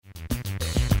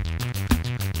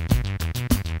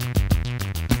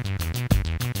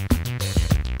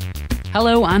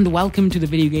Hello and welcome to the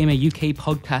Video Gamer UK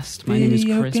podcast. My name is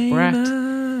Chris Brett.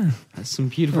 That's some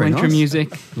beautiful intro music.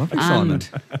 Lovely, Simon.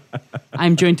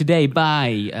 I'm joined today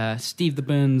by Steve the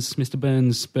Burns, Mr.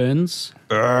 Burns.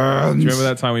 Do you remember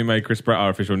that time we made Chris Brett our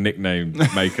official nickname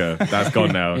maker? That's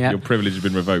gone now. Yeah. Your privilege has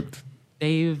been revoked.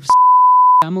 Dave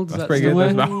Hamill, does That's that pretty still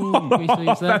good. work? Can we still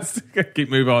use that? Keep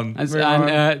move on.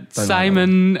 And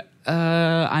Simon,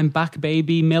 I'm back,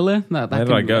 baby Miller. Where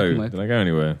did I go? Did I go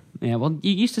anywhere? Yeah, well,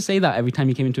 you used to say that every time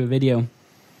you came into a video.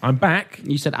 I'm back.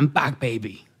 You said, "I'm back,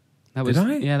 baby." That was, Did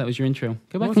I? Yeah, that was your intro.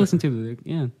 Go back Was and it? listen to it.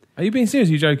 Yeah. Are you being serious?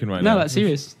 Are you joking right now? No, that's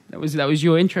serious. That was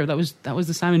your intro. That was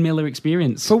the Simon Miller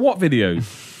experience. For what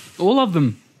videos? All of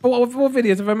them. what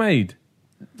videos have I made?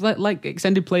 Like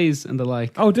extended plays and the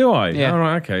like. Oh, do I? Yeah. All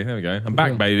right, okay, there we go. I'm back,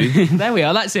 Cool. baby. There we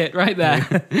are. That's it right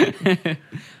there.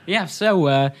 Yeah,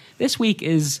 so this week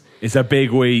It's a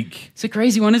big week. it's a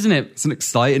crazy one, isn't it? It's an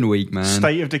exciting week, man.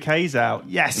 State of Decay's out.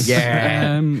 Yes.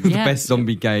 Yeah. The Yeah. best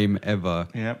zombie game ever.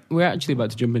 Yep. We're actually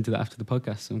about to jump into that after the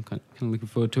podcast, so I'm kind of looking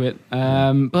forward to it.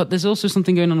 But there's also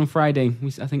something going on Friday.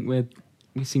 I think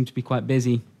we seem to be quite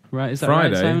busy, right? Is that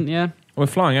Friday? right, Simon? Yeah. We're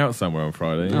flying out somewhere on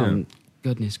Friday. Yeah. Oh,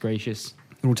 goodness gracious.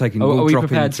 We're all taking Are all we dropping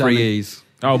prepared, 3 Simon? E's.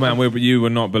 Oh man, you will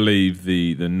not believe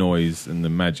the noise and the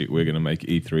magic we're going to make at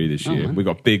E3 this year. man. We've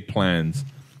got big plans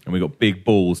and we've got big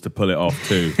balls to pull it off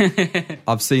too.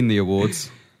 I've seen the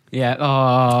awards. Yeah.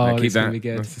 Oh, Keep it's going that. to be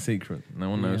good. That's the secret. No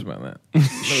one knows about that. Little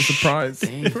surprise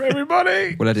for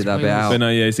everybody. We'll edit that bit out. So no,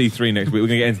 yeah, it's E3 next week. We're going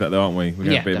to get into that though, aren't we? We're going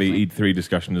to have a bit of definitely. E3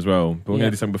 discussion as well. But we're Yeah.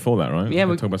 going to do something before that, right? Yeah,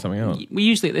 we're we- talk about something else. We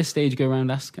usually at this stage go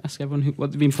around ask everyone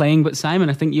what they've been playing, but Simon,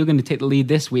 I think you're going to take the lead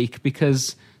this week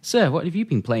because, sir, what have you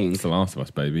been playing? It's The Last of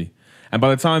Us, baby. And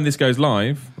by the time this goes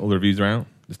live, all the reviews are out.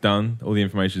 It's done. All the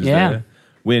information is there.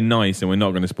 We're nice and we're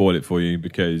not going to spoil it for you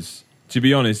because, to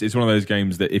be honest, it's one of those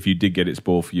games that if you did get it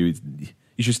spoiled for you,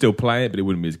 you should still play it, but it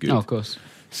wouldn't be as good. Oh, of course.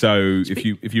 So if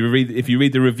you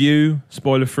read the review,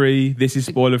 spoiler free. This is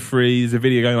spoiler free. There's a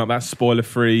video going like that, spoiler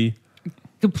free.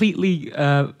 Completely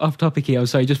off topic here. I'm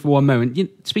sorry, just for one moment.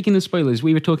 Speaking of spoilers,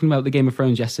 we were talking about the Game of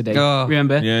Thrones yesterday. Oh.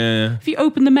 Remember? Yeah. If you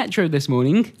open the Metro this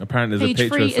morning, Apparently there's a page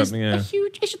picture 3 of something. is Yeah, a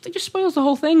huge. It just spoils the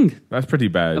whole thing. that's pretty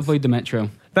bad. Avoid the Metro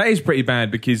That is pretty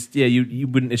bad because you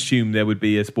wouldn't assume there would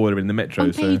be a spoiler in the Metro.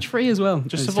 on So page 3 as well.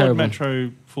 Just It's avoid terrible.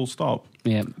 Metro full stop.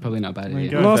 Yeah, probably not a bad There you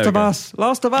idea. go. Last There of we go. Us.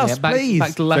 Last of Us, Yeah, back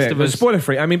please. to Last of but Us. spoiler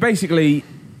free. I mean, basically,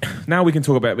 now we can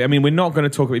talk about. I mean, we're not going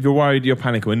to talk. If you're worried, you're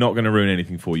panicking. We're not going to ruin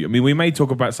anything for you. I mean, we may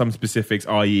talk about some specifics,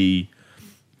 i.e.,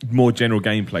 more general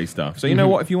gameplay stuff. So you know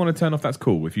what? If you want to turn off, that's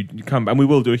cool. If you come, and we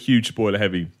will do a huge spoiler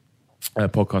heavy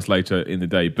podcast later in the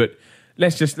day. But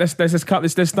let's just cut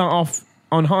this. Let's start off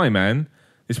on high, man.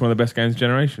 It's one of the best games of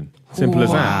generation. Simple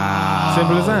as that.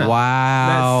 Simple as that.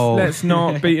 Wow. Let's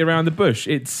not beat around the bush.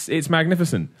 It's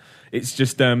magnificent. It's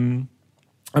just.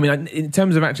 I mean, in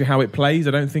terms of actually how it plays,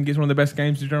 I don't think it's one of the best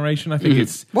games of generation. I think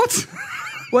it's What?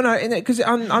 well, no, because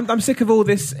I'm sick of all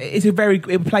this.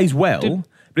 It plays well,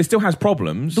 but it still has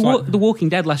problems. The Walking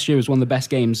Dead last year was one of the best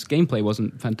games. Gameplay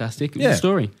wasn't fantastic. It was Yeah. a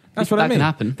story. That's If what that I mean. can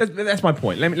happen. That's my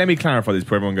point. Let me clarify this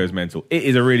before everyone goes mental. It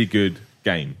is a really good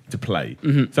game to play.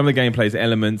 Some of the gameplay's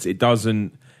elements. It's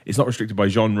not restricted by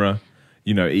genre.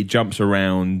 You know, it jumps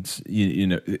around. You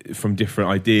know, from different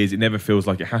ideas. It never feels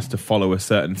like it has to follow a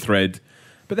certain thread.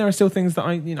 But there are still things that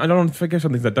I don't want to forget.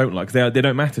 Some things I don't like. 'Cause they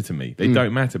don't matter to me. They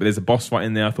don't matter. But there's a boss fight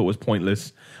in there I thought was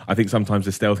pointless. I think sometimes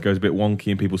the stealth goes a bit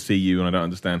wonky and people see you and I don't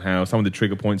understand how. Some of the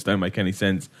trigger points don't make any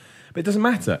sense. But it doesn't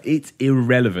matter. It's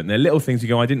irrelevant. There are little things you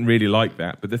go, I didn't really like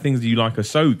that. But the things that you like are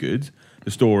so good.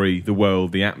 The story, the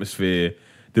world, the atmosphere,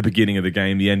 the beginning of the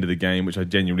game, the end of the game, which I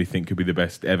genuinely think could be the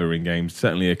best ever in games.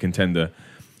 Certainly a contender.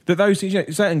 That those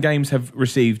certain games have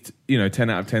received 10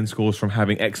 out of 10 scores from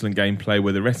having excellent gameplay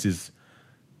where the rest is...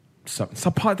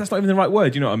 subpar, that's not even the right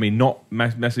word, you know what I mean? Not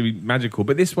massively magical.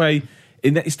 But this way,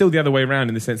 it's still the other way around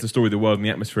in the sense the story, the world, and the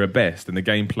atmosphere are best, and the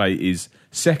gameplay is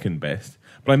second best.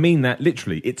 But I mean that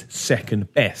literally, it's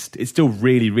second best. It's still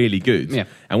really, really good. Yeah.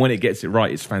 And when it gets it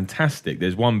right, it's fantastic.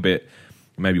 There's one bit,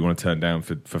 maybe you want to turn down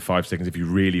for 5 seconds if you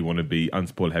really want to be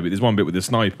unspoiled heavy. There's one bit with the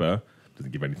sniper,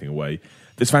 doesn't give anything away,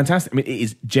 that's fantastic. I mean, it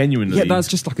is genuinely... Yeah, that's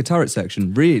just like a turret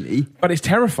section, really. But it's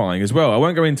terrifying as well. I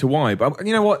won't go into why, but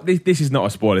you know what? This is not a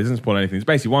spoiler. It doesn't spoil anything. It's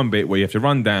basically one bit where you have to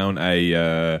run down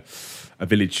a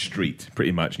village street,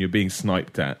 pretty much, and you're being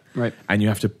sniped at. Right. And you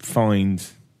have to find...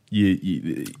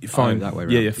 You find that way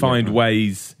around. you find Yeah, right.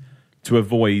 ways to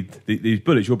avoid these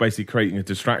bullets. You're basically creating a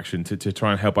distraction to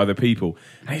try and help other people.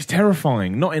 And it's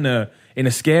terrifying. Not in a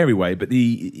scary way, but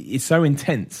it's so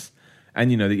intense. And,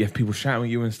 you know, that you have people shouting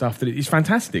at you and stuff, that it's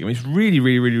fantastic. I mean, it's really,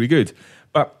 really, really, really good.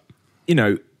 But, you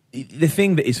know, the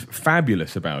thing that is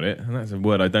fabulous about it, and that's a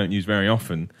word I don't use very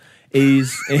often,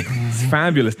 is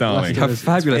fabulous, darling. You have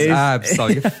fabulous Is- abs, so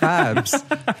your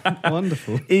fabs.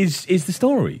 Wonderful. is the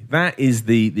story. That is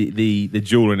the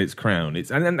jewel in its crown.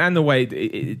 It's and the way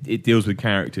it deals with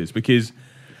characters, because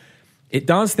it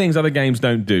does things other games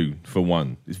don't do. For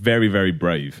one, it's very, very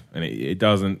brave, and it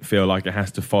doesn't feel like it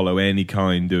has to follow any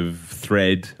kind of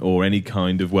thread or any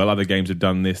kind of, well, other games have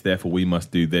done this, therefore we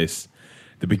must do this.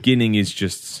 The beginning is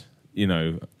just,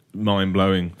 mind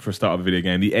blowing for a start of a video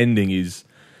game. The ending is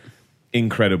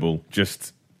incredible,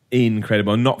 just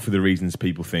incredible, and not for the reasons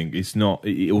people think. It's not.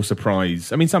 It will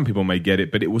surprise. I mean, some people may get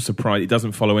it, but it will surprise. It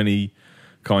doesn't follow any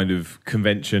kind of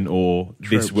convention or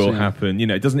this Tropes, will yeah. happen.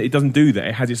 It doesn't do that.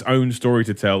 It has its own story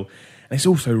to tell, and it's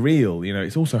also real.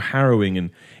 It's also harrowing,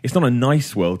 and it's not a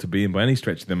nice world to be in by any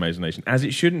stretch of the imagination, as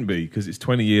it shouldn't be, because it's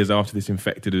 20 years after this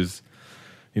infected has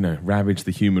ravaged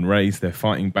the human race. They're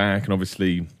fighting back, and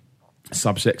obviously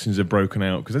subsections are broken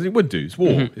out, because as it would do, it's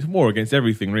war. It's war against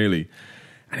everything, really.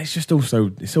 And it's just also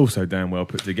damn well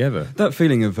put together. That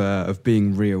feeling of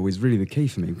being real is really the key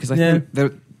for me, because I Yeah.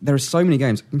 think there are so many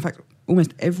games. In fact,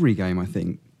 almost every game, I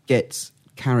think, gets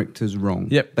characters wrong.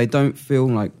 Yep. They don't feel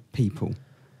like people.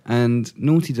 And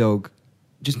Naughty Dog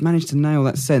just managed to nail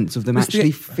that sense of them It's the-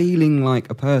 actually feeling like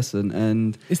a person.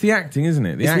 And It's the acting, isn't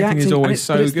it? The it's acting is and always it's-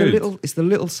 so but it's good. It's the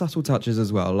little subtle touches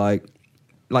as well. Like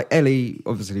Ellie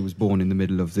obviously was born in the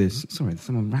middle of this. Sorry, there's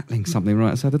someone rattling something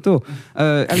right outside the door.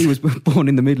 Ellie was born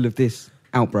in the middle of this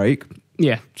outbreak.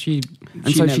 Yeah, she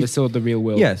so never she- saw the real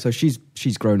world. Yeah, so she's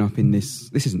grown up in this.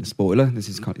 This isn't a spoiler. This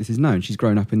is known. She's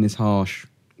grown up in this harsh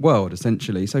world,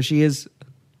 essentially. So she is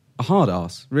a hard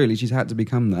ass. Really, she's had to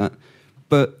become that.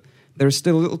 But there are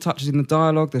still little touches in the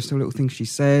dialogue. There's still little things she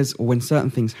says, or when certain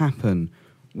things happen,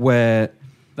 where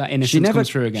that innocence she never comes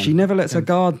through again. She never lets her Yeah.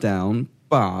 guard down,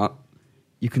 but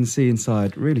you can see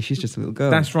inside. Really, she's just a little girl.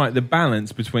 That's right. The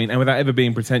balance between, and without ever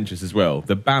being pretentious as well,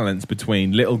 the balance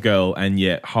between little girl and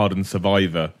yet hardened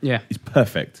survivor is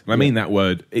perfect. And I mean that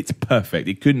word. It's perfect.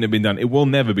 It couldn't have been done. It will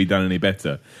never be done any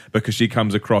better, because she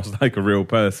comes across like a real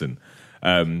person.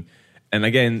 And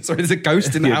again, Sorry, there's a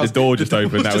ghost in the house. The door just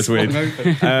opened. That was weird. swung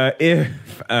open.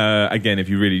 If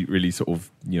you really sort of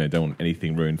don't want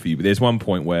anything ruined for you, but there's one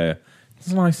point where it's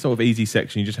a nice sort of easy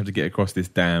section. You just have to get across this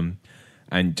dam.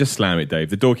 And just slam it, Dave.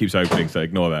 The door keeps opening, so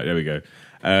ignore that. There we go.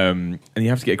 And you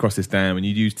have to get across this dam, and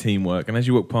you use teamwork. And as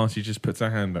you walk past, she just puts her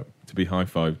hand up to be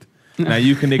high-fived. Now,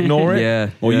 you can ignore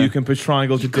it, or you can push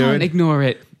triangle to You do can't it. ignore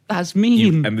it. That's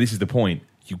mean. And this is the point.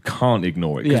 You can't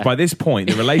ignore it. Because Yeah. by this point,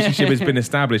 the relationship has been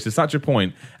established to such a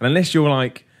point, and unless you're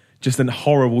like just a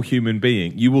horrible human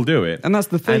being, you will do it. And that's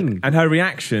the thing. And her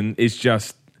reaction is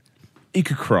just... You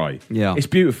could cry. Yeah. It's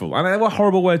beautiful. I know what a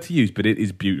horrible word to use, but it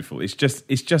is beautiful. It's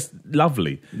just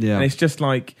lovely. Yeah. And it's just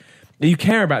like, you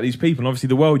care about these people. And obviously,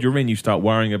 the world you're in, you start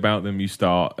worrying about them. You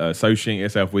start associating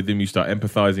yourself with them. You start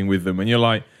empathizing with them. And you're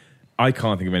like, I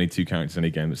can't think of any two characters in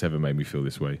any game that's ever made me feel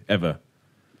this way. Ever.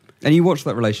 And you watch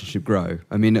that relationship grow.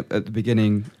 I mean, at the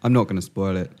beginning, I'm not going to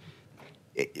spoil it.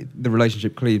 The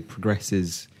relationship clearly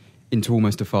progresses into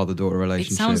almost a father-daughter It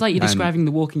relationship. sounds like you're And- describing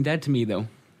The Walking Dead to me, though.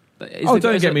 Don't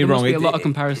get me there wrong. Must be a lot of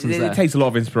comparisons there. It takes a lot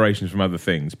of inspirations from other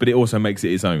things, but it also makes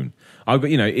it its own.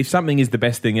 If something is the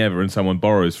best thing ever and someone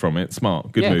borrows from it,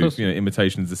 smart, good Yeah, of move. course.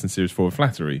 Imitation is the sincerest form of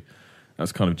flattery.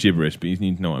 That's kind of gibberish, but you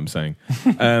need to know what I'm saying.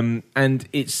 And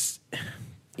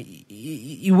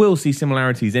you will see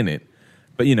similarities in it,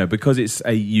 but because it's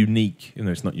a unique.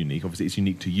 It's not unique. Obviously, it's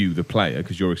unique to you, the player,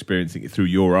 because you're experiencing it through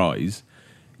your eyes.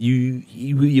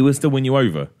 You will still win you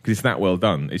over because it's that well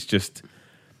done. It's just.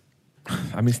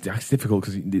 I mean, it's difficult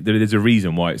because there's a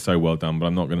reason why it's so well done, but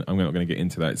I'm not going to get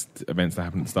into that. It's events that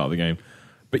happen at the start of the game.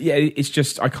 But yeah, it's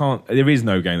just I can't. There is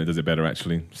no game that does it better.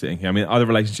 Actually, sitting here, I mean, other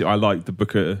relationship I like the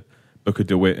Booker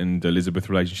DeWitt and Elizabeth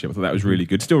relationship. I thought that was really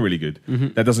good. Still really good.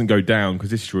 That doesn't go down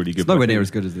because this is really good. It's but nowhere I think- near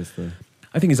as good as this, though.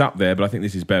 I think it's up there, but I think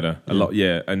this is better a lot.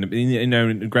 Yeah, and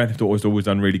Grand Theft Auto has always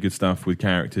done really good stuff with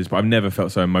characters, but I've never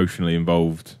felt so emotionally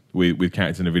involved with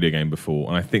characters in a video game before,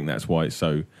 and I think that's why it's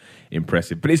so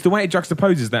impressive. But it's the way it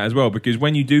juxtaposes that as well, because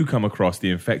when you do come across the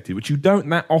infected, which you don't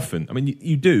that often, I mean,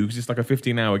 you do because it's like a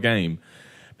 15-hour game,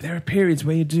 but there are periods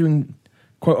where you're doing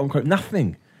quote unquote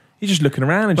nothing. You're just looking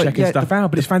around and But checking yeah, stuff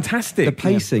out, but it's fantastic. The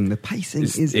pacing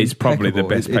is It's probably the impeccable.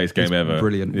 best paced game it's ever.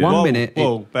 Brilliant. Yeah. 1 minute.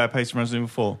 Whoa, better pace than Resident Evil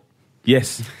 4.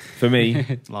 Yes, for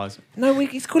me. Lies. No,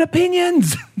 it's called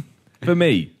opinions. For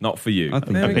me, not for you. I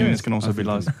think There we go. Opinions can also be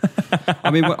lies. I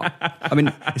mean,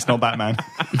 It's not Batman.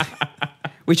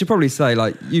 we should probably say,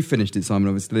 like, you finished it, Simon,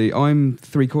 obviously. I'm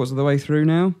 3/4 of the way through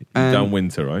now. You've and done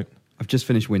winter, right? I've just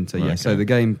finished winter, yeah. Okay. So the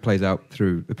game plays out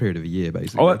through a period of a year,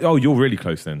 basically. Oh, you're really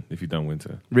close then, if you've done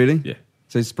winter. Really? Yeah.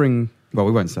 So spring, well,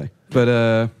 we won't say.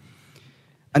 But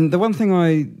And the one thing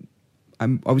I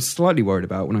was slightly worried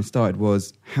about when I started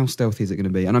was how stealthy is it going to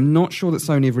be? And I'm not sure that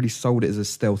Sony have really sold it as a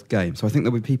stealth game. So I think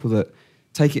there'll be people that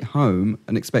take it home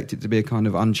and expect it to be a kind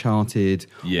of Uncharted,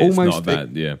 almost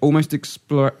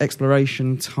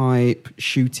exploration type,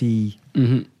 shooty,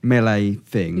 melee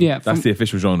thing. Yeah, That's the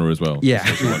official genre as well. Yeah.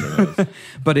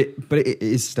 but it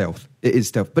is stealth. It is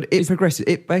stealth. But it progresses.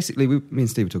 It basically, me and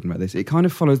Steve were talking about this, it kind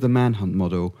of follows the Manhunt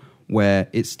model where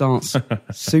it starts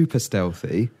super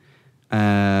stealthy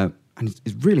and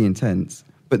it's really intense.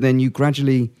 But then you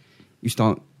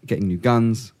start getting new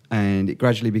guns, and it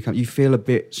gradually becomes, you feel a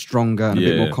bit stronger and a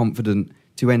bit more confident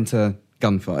to enter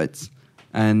gunfights.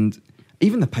 And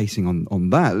even the pacing on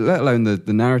that, let alone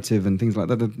the narrative and things like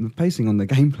that, the pacing on the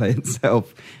gameplay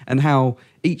itself, and how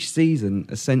each season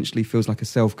essentially feels like a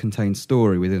self-contained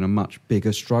story within a much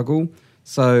bigger struggle.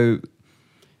 So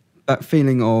that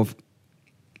feeling of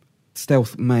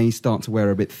stealth may start to wear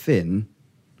a bit thin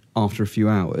after a few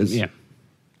hours. Yeah.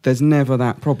 There's never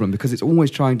that problem because it's always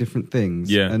trying different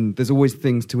things. Yeah. And there's always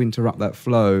things to interrupt that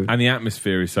flow. And the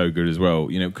atmosphere is so good as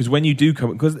well, you know, because when you do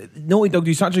come, because Naughty Dog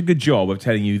do such a good job of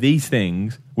telling you these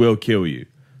things will kill you.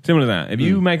 Similar to that. If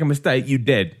you make a mistake, you're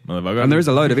dead, motherfucker. And there is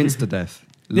a load of insta-death.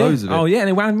 Loads of it. Oh, yeah, and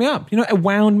it wound me up. You know, it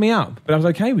wound me up. But I was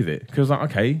okay with it because, like,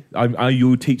 okay, are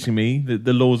you teaching me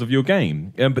the laws of your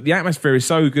game? But the atmosphere is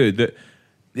so good that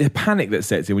the panic that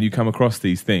sets in when you come across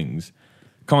these things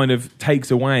kind of takes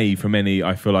away from any,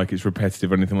 I feel like it's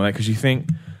repetitive or anything like that, because you think,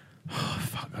 oh,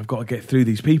 fuck, I've got to get through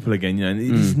these people again, you know, and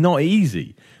it's not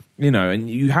easy, you know, and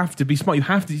you have to be smart.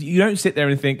 You don't sit there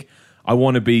and think, I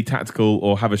want to be tactical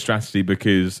or have a strategy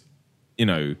because, you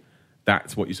know,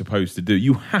 that's what you're supposed to do.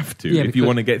 You have to if you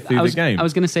want to get through the game. I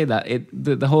was going to say that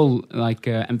the whole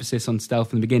emphasis on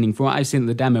stealth in the beginning, from what I've seen in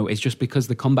the demo, is just because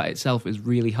the combat itself is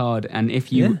really hard, and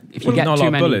if you get too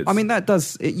many bullets. I mean, that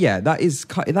does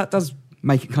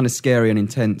make it kind of scary and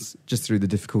intense just through the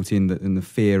difficulty and the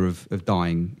fear of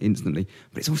dying instantly.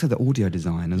 But it's also the audio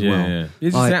design as well. Yeah.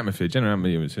 It's just the atmosphere, general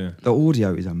atmosphere. The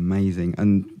audio is amazing.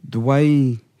 And the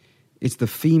way it's the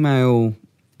female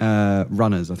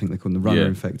runners, I think they call them the runner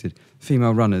infected,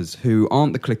 female runners who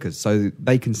aren't the clickers, so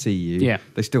they can see you. Yeah.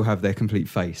 They still have their complete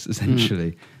face,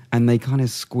 essentially. And they kind of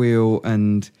squeal,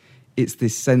 and it's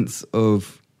this sense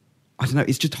of, I don't know,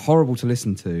 it's just horrible to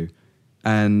listen to.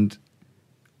 And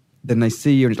then they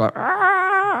see you and it's like,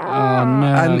 oh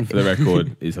no. And for the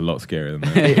record, it's a lot scarier than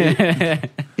that.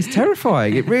 It's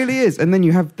terrifying. It really is. And then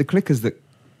you have the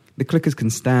clickers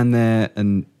can stand there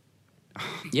and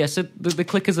yeah. So the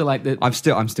clickers are like I'm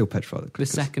still petrified of the clickers. the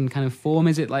second kind of form.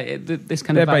 Is it like this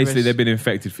kind They're of virus? basically, they've been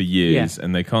infected for years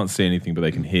and they can't see anything, but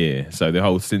they can hear. So the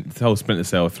whole Splinter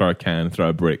Cell, throw a can, throw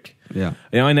a brick. Yeah.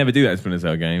 I never do that in Splinter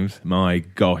Cell games. My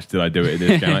gosh, did I do it in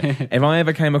this game. Like, if I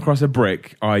ever came across a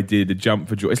brick, I did a jump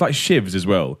for joy. It's like shivs as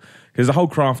well. Because the whole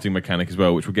crafting mechanic as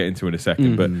well, which we'll get into in a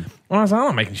second. But when I was like, I'm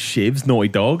not making shivs, Naughty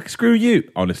Dog. Screw you,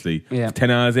 honestly. Yeah.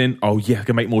 10 hours in, oh yeah, I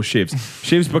can make more shivs.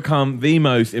 Shivs become the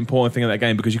most important thing in that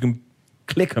game because you can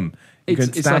click them. You can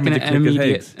It's stab like into an clickers'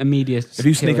 heads. immediate. If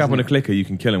you sneak kill, up on a isn't it? clicker, you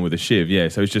can kill him with a shiv. Yeah,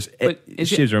 so it's just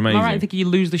shivs are amazing. Am I right? I think you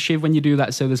lose the shiv when you do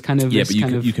that. So there's kind of But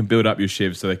you can build up your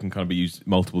shivs so they can kind of be used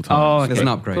multiple times. Oh, okay. There's an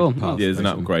upgrade. Cool. path, Yeah, there's an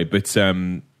basically. upgrade, but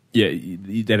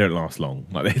they don't last long.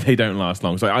 Like they don't last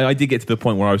long. So I did get to the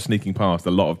point where I was sneaking past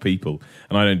a lot of people,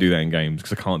 and I don't do that in games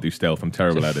because I can't do stealth. I'm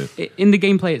terrible at it. In the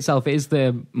gameplay itself, is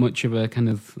there much of a kind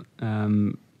of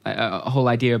a whole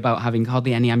idea about having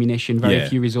hardly any ammunition, very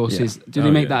few resources? Yeah. Do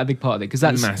they make that a big part of it? Because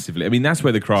that's Massively. I mean, that's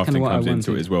where the crafting kinda what I comes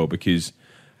into it wanted. as well, because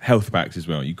health packs as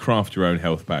well. You craft your own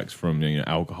health packs from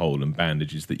alcohol and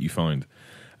bandages that you find.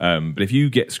 But if you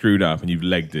get screwed up and you've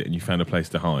legged it and you found a place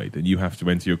to hide and you have to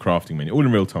enter your crafting menu, all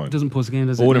in real time. It doesn't pause the game,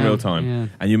 does it? All in No. real time. Yeah.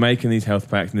 And you're making these health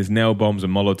packs and there's nail bombs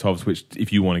and Molotovs, which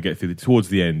if you want to get through towards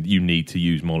the end, you need to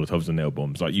use Molotovs and nail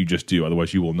bombs. Like you just do,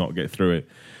 otherwise you will not get through it.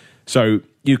 So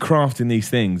you're crafting these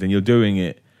things and you're doing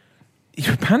it,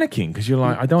 you're panicking because you're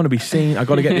like, I don't want to be seen. I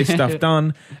got to get this stuff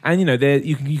done. And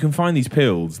you can find these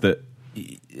pills that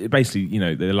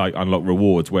basically, they're like unlock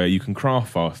rewards where you can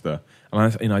craft faster.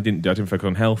 And I didn't focus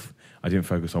on health. I didn't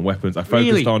focus on weapons. I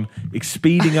focused on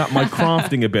speeding up my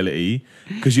crafting ability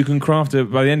because you can craft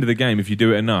by the end of the game, if you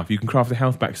do it enough, you can craft a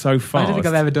health pack so fast. I don't think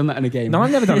I've ever done that in a game. No, I've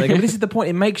never done that. But this is the point.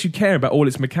 It makes you care about all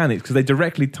its mechanics because they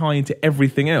directly tie into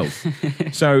everything else.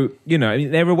 So,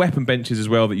 there are weapon benches as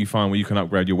well that you find where you can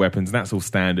upgrade your weapons. And that's all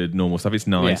standard, normal stuff. It's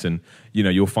nice. Yeah. And,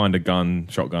 you'll find a gun,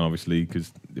 shotgun, obviously,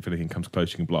 because if anything comes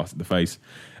close, you can blast it in the face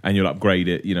and you'll upgrade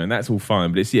it, and that's all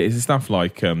fine. But it's the stuff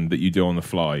like that you do on the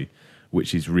fly,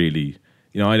 which is really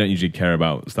You know, I don't usually care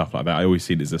about stuff like that. I always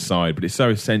see it as a side, but it's so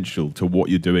essential to what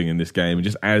you're doing in this game and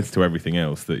just adds to everything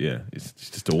else that, yeah, it's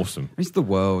just awesome. It's the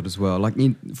world as well. Like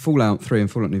Fallout 3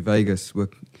 and Fallout New Vegas were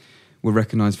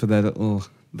recognised for their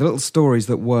little stories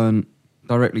that weren't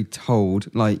directly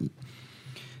told. Like,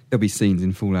 there'll be scenes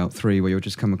in Fallout 3 where you'll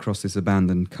just come across this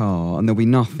abandoned car and there'll be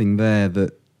nothing there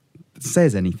that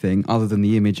says anything other than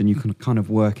the image, and you can kind of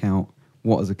work out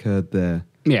what has occurred there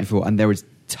before. And there is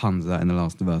tons of that in The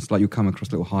Last of Us. Like, you'll come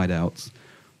across little hideouts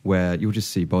where you'll just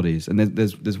see bodies, and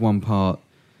there's one part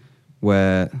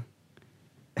where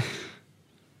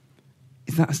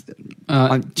is that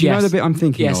do you know the bit I'm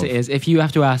thinking of? Yes, it is. If you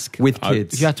have to ask with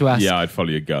kids, if you have to ask, yeah, I'd follow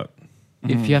your gut.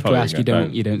 If you have to Follow ask, your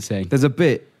you don't say. there's a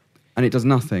bit and it does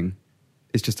nothing.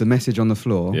 It's just a message on the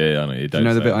floor. Yeah, I know. You Do you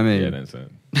know the bit I mean? Yeah, don't say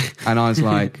it. And I was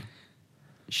like,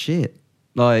 shit.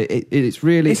 Like, it's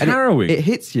really... It's and harrowing. It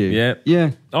hits you. Yeah.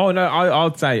 Yeah. Oh no,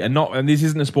 I'd say, and this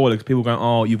isn't a spoiler because people go,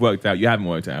 "Oh, you've worked it out." You haven't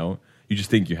worked it out. You just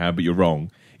think you have, but you're wrong.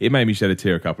 It made me shed a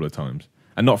tear a couple of times,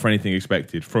 and not for anything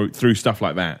expected. Through stuff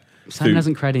like that. Sam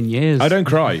hasn't cried in years. I don't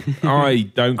cry.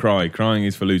 I don't cry. Crying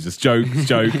is for losers. Joke.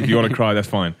 If you want to cry, that's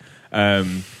fine.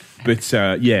 But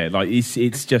yeah, like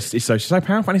it's so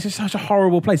powerful, and it's just such a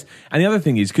horrible place. And the other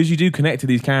thing is, because you do connect to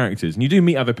these characters and you do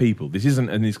meet other people. This isn't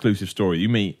an exclusive story. You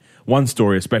meet one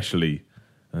story, especially,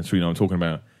 and that's what I'm talking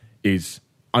about, is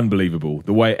unbelievable.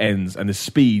 The way it ends and the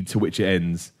speed to which it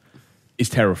ends is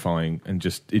terrifying and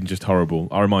just horrible.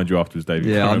 I'll remind you afterwards, David.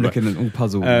 Yeah, I'm looking at all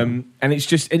puzzle. And it's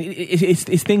just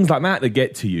it's things like that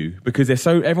get to you because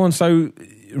everyone's so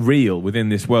real within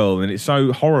this world, and it's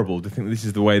so horrible to think that this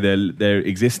is the way they're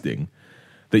existing.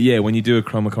 That yeah, when you do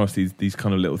come across these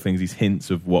kind of little things, these hints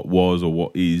of what was or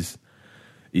what is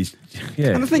yeah.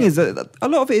 And the thing is that a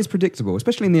lot of it is predictable,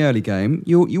 especially in the early game.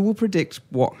 You will predict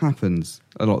what happens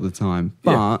a lot of the time,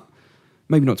 but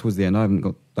maybe not towards the end. I haven't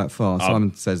got that far.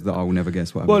 Simon says that I will never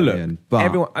guess what happens at the end. But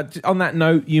everyone, on that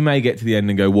note, you may get to the end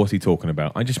and go, "What's he talking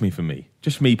about?" I just mean for me,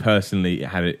 personally, it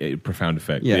had a profound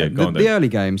effect. yeah, Go on, the early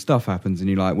game stuff happens, and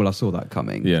you're like, "Well, I saw that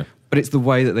coming." Yeah. But it's the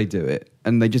way that they do it,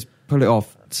 and they just pull it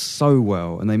off so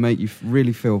well, and they make you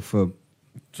really feel for.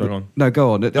 So go on. No,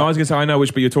 go on. No, I was going to say I know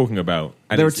which bit you're talking about.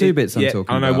 And There are two bits I'm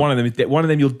talking I know about. one of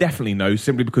them you'll definitely know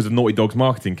simply because of Naughty Dog's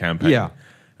marketing campaign. Yeah.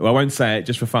 Well, I won't say it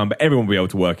just for fun, but everyone will be able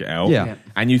to work it out. Yeah. Yeah.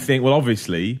 And you think, well,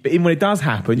 obviously, but even when it does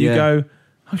happen, you Yeah. go,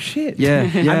 oh shit. Yeah,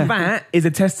 yeah. And that is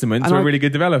a testament to a really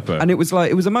good developer. And it was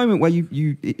a moment where it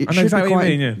I know should exactly be what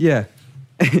quite, you mean, yeah.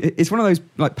 It's one of those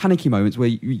like panicky moments where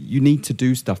you need to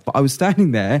do stuff, but I was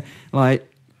standing there like,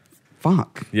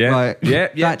 fuck. Yeah. Like, Yeah,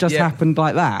 that just yeah. happened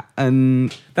like that. And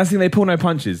That's the thing, they pull no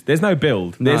punches. There's no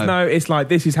build. No. It's like,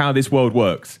 this is how this world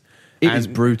works. it is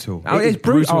brutal. Oh, It is it's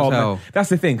brutal. as Oh, hell. man. That's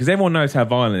the thing, because everyone knows how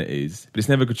violent it is, but it's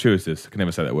never gratuitous. I can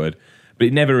never say that word. But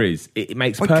it never is. It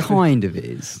makes Well, perfect... kind of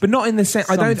is. But not in the sense.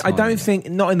 I don't Sometimes. think.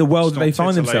 Not in the world It's that they not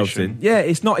find themselves in. titillation. Yeah,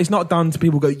 it's not. It's not done to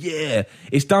people go. Yeah,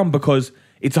 it's done because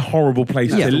it's a horrible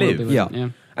place Yeah. to It's a live. world they live in, Yeah. yeah.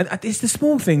 And it's the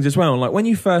small things as well. Like when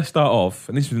you first start off,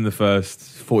 and this was in the first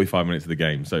 45 minutes of the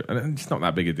game, so and it's not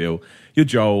that big a deal. You're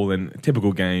Joel, and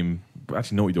typical game.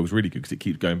 Actually, Naughty Dog's really good because it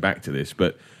keeps going back to this.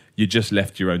 But you just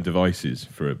left your own devices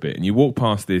for a bit, and you walk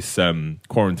past this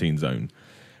quarantine zone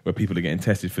where people are getting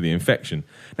tested for the infection.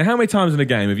 Now, how many times in a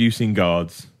game have you seen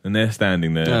guards and they're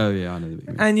standing there? Oh, yeah, I know what you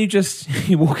mean. And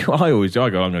you walk. I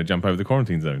go, I'm going to jump over the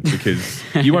quarantine zone because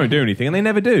you won't do anything, and they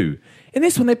never do. In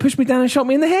this one, they pushed me down and shot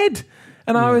me in the head,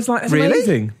 and I was like, "That's Really?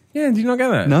 amazing!" Yeah, did you not get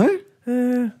that?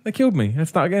 No? They killed me. Let's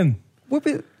start again. What?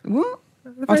 I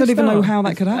very don't even know start. how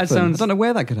that could happen. sounds- I don't know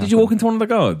where that could happen. Did you walk into one of the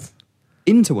guards?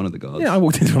 into one of the guards? Yeah, I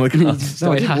walked into one of the guards,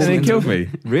 No, I Started didn't and walk they hassling killed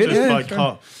them. me. Really? Just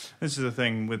like this is the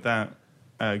thing with that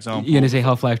example. You're going to say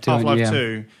Half-Life 2, aren't you? Half-Life Yeah.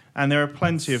 2, and there are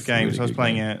plenty of games. really I was good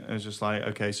playing game. it. It was just like,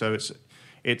 okay, so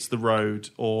it's The Road,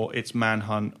 or it's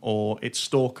Manhunt, or it's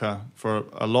Stalker. For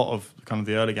a lot of kind of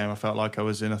the early game, I felt like I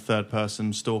was in a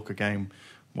third-person Stalker game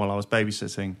while I was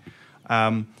babysitting.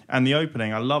 And the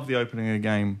opening, I love the opening of the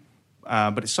game,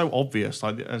 but it's so obvious.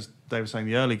 Like as Dave was saying,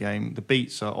 the early game, the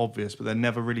beats are obvious, but they're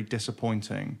never really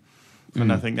disappointing.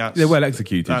 And I think that's They're well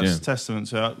executed. that's Yeah. testament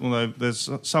to. Although there's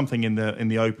something in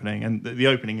the opening, and the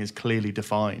opening is clearly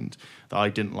defined that I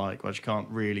didn't like, which I can't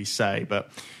really say,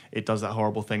 but it does that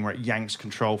horrible thing where it yanks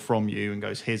control from you and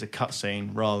goes, "Here's a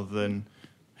cutscene," rather than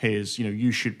 "Here's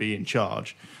you should be in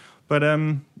charge." But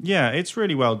yeah, it's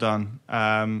really well done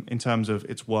in terms of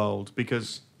its world,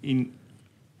 because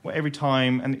every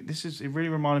time, and it really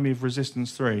reminded me of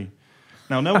Resistance 3.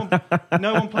 Now, no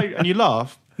one played, and you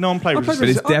laugh. No one played Resistance. But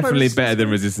it's I play definitely Resistance better than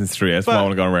 3. Resistance 3. That's But what I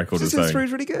want to go on record as Resistance 3 saying.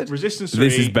 is really good. Resistance 3.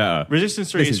 This is better.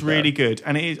 Resistance 3 This is is really better. good,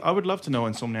 and it is. I would love to know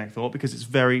what Insomniac thought, because it's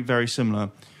very, very similar.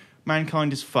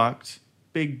 Mankind is fucked.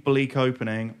 big bleak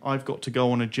opening. I've got to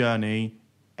go on a journey,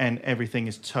 and everything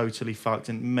is totally fucked,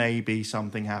 and maybe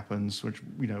something happens, which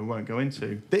we won't go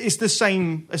into. It's the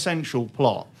same essential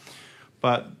plot,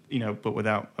 but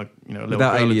without a little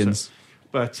Without aliens.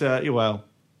 But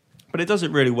it does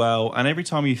it really well. And every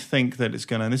time you think that it's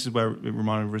gonna, and this is where it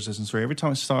reminded me of Resistance 3. Every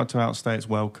time it started to outstay its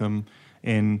welcome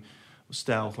in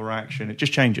stealth or action, it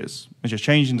just changes. It just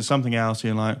changes into something else.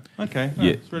 And you're like, okay,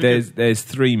 it's really good. There's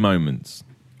 3 moments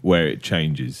where it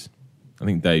changes. I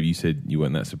think, Dave, you said you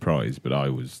weren't that surprised, but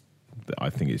I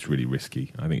think it's really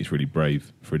risky. I think it's really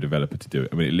brave for a developer to do it.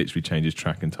 I mean, it literally changes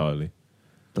track entirely.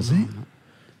 Does it?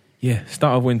 Yeah,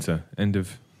 start of winter, end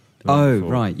of... Oh,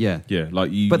 right, yeah. Yeah,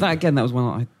 like you... But that was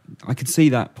one I could see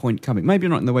that point coming. Maybe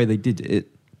not in the way they did it.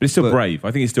 But it's still brave. I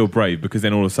think it's still brave because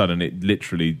then all of a sudden it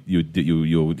literally you're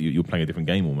playing a different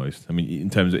game almost. I mean,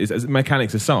 in terms of as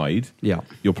mechanics aside,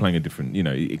 you're playing a different.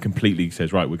 It completely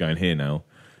says, right, we're going here now,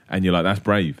 and you're like, that's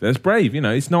brave. That's brave.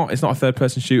 It's not a third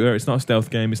person shooter. It's not a stealth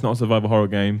game. It's not a survival horror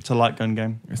game. It's a light gun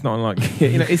game. It's not like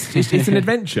it's an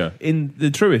adventure in the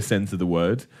truest sense of the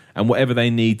word. And whatever they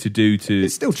need to do to...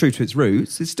 It's still true to its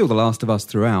roots. It's still The Last of Us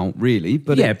throughout, really.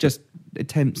 But it just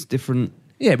attempts different...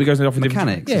 Yeah, because often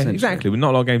mechanics. Yeah, exactly. But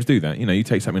not a lot of games do that. You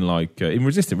take something like... in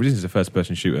Resistance is a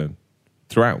first-person shooter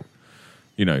throughout.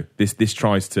 This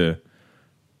tries to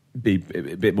be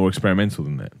a bit more experimental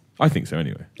than that. I think so,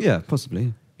 anyway. Yeah,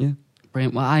 possibly. Yeah.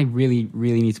 Brilliant. Well, I really,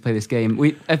 really need to play this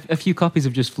game. A few copies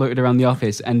have just floated around the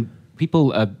office, and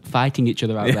people are fighting each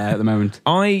other out there at the moment.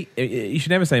 You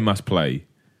should never say must play,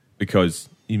 because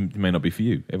it may not be for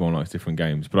you. Everyone likes different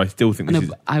games, but I still think this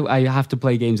is... I have to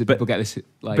play games that people get this...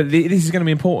 But this is going to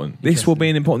be important. This will be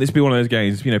important. This will be one of those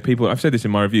games, people... I've said this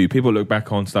in my review. People look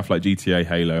back on stuff like GTA,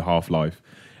 Halo, Half-Life,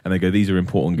 and they go, these are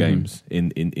important games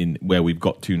in where we've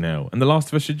got to now. And The Last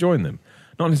of Us should join them.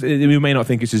 You may not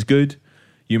think it's as good.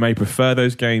 You may prefer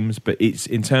those games, but it's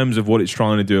in terms of what it's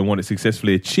trying to do and what it's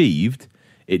successfully achieved,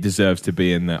 it deserves to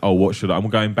be in there. Oh, what should I... I'm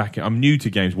going back... I'm new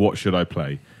to games. What should I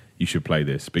play? You should play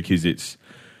this because it's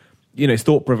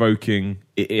thought-provoking.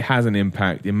 It has an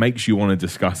impact. It makes you want to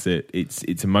discuss it.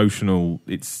 It's emotional.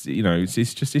 It's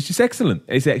just excellent.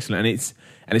 It's excellent,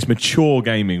 and it's mature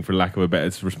gaming, for lack of a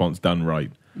better response, done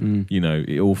right.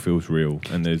 It all feels real,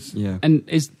 and there's And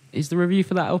is the review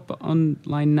for that up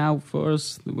online now for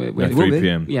us? 3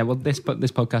 p.m. Yeah, well, this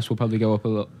podcast will probably go up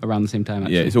around the same time.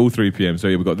 Actually. Yeah, it's all 3 p.m. So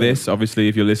we've got this. Obviously,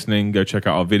 if you're listening, go check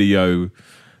out our video.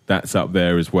 That's up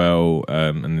there as well,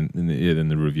 and then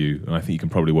the review. And I think you can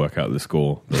probably work out the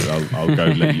score. But I'll go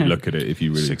let you look at it if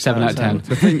you really... 7 out of 10.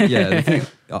 The thing,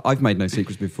 I've made no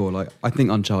secrets before. Like, I think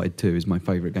Uncharted 2 is my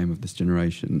favourite game of this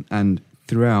generation. And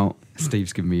throughout...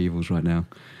 Steve's giving me evils right now.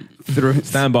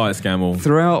 Stand by it, Scammell.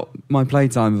 Throughout my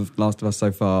playtime of Last of Us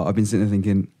so far, I've been sitting there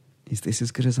thinking, is this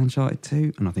as good as Uncharted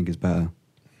 2? And I think it's better.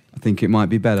 I think it might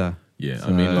be better. Yeah,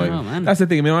 so, that's the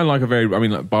thing. I mean,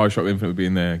 Bioshock Infinite would be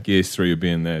in there, Gears 3 would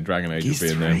be in there, Dragon Age would be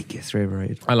in there. Gears 3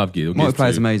 overrated. I love Gears.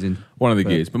 Multiplayer's amazing. One of the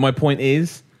Gears. But my point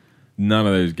is, none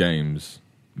of those games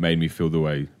made me feel the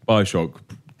way Bioshock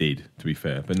did, to be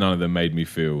fair, but none of them made me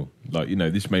feel like,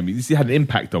 this had an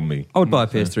impact on me. I would buy a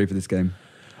PS3 for this game.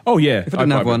 Oh, yeah. If I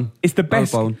didn't have one, it's the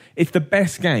best. It's the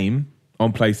best game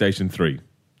on PlayStation 3. Do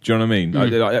you know what I mean?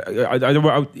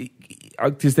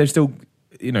 Because there's still...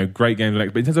 great games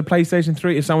like, but in terms of PlayStation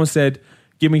 3, if someone said,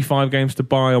 give me 5 games to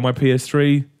buy on my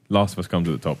PS3, Last of Us comes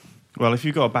at the top. Well, if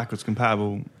you've got a backwards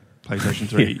compatible PlayStation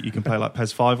 3, you can play like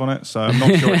PES 5 on it, so I'm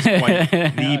not sure it's quite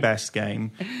the best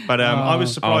game. But I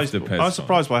was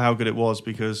surprised by how good it was,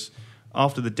 because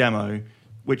after the demo,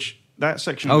 which that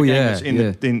section of the game was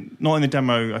not in the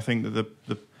demo, I think that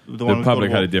the one public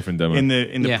had a different demo. In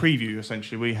the preview,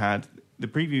 essentially, we had the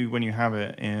preview when you have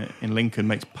it in Lincoln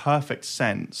makes perfect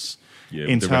sense.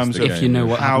 In terms of if you know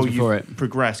what how you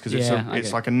progress, because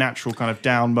it's like a natural kind of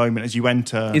down moment as you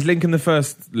enter. Is Lincoln the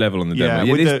first level on the demo?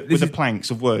 Yeah, with the planks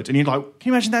of wood, and you're like, can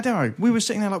you imagine that demo? We were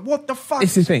sitting there like, what the fuck?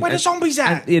 It's the thing. Where the zombies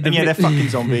at? And they're fucking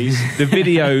zombies. The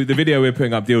video we're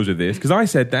putting up deals with this, because I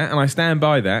said that and I stand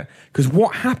by that, because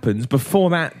what happens before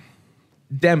that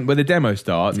where the demo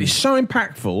starts is so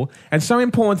impactful and so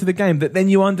important to the game that then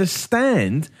you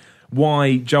understand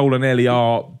why Joel and Ellie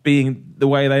are being the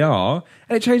way they are,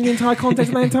 and it changed the entire context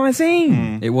of the entire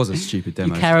scene. It was a stupid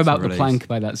demo. You care about the plank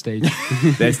by that stage.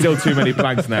 There's still too many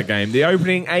planks in that game. The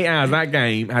opening 8 hours of that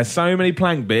game has so many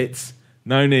plank bits.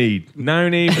 No need for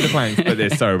the planks, but they're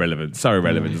so irrelevant.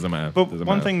 Doesn't matter. But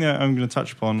one thing that I'm going to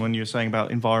touch upon when you were saying about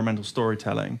environmental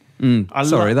storytelling.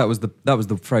 That was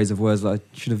the phrase of words that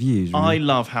I should have used. Really. I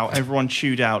love how everyone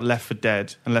chewed out Left 4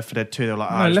 Dead and Left 4 Dead 2. They were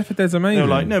like, no, Left 4 Dead's amazing. They were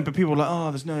like, no, but people were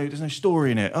like, there's no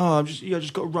story in it. Oh, I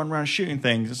just got to run around shooting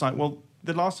things. It's like, well,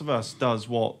 The Last of Us does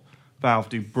what Valve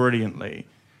do brilliantly,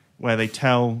 where they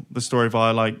tell the story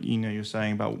via, like, you're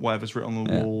saying about whatever's written on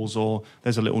the walls, or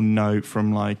there's a little note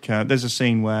from, like, there's a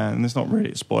scene where, and it's not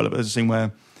really a spoiler, but there's a scene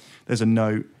where there's a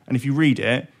note, and if you read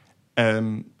it,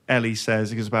 Ellie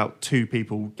says, it's about two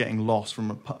people getting lost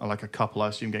from a couple, I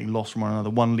assume, getting lost from one another.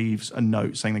 One leaves a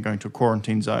note saying they're going to a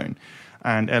quarantine zone,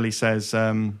 and Ellie says,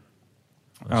 I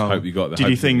hope you got that. Did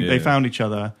you think they found each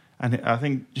other? And I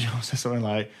think Joel says something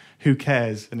like, who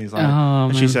cares? And he's like,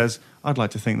 and she says, I'd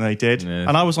like to think they did. Yeah.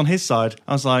 And I was on his side.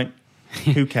 I was like,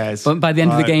 who cares? But by the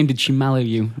end of the game, did she mallow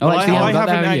you? Well, I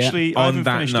haven't actually. On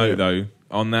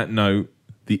that note,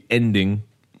 the ending,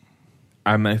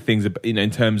 and things, in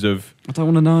terms of, I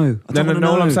don't want to know.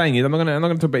 No. All I'm saying is, I'm not going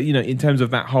to talk about, in terms of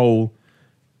that whole.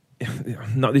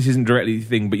 Not this isn't directly the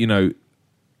thing, but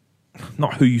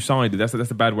not who you sided. That's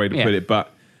a bad way to put it,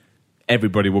 but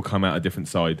everybody will come out a different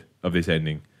side of this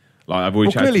ending. Like I've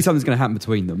always clearly something's going to happen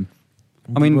between them.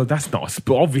 I mean, well, that's not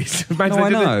obvious. No, I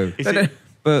know.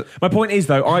 But my point is,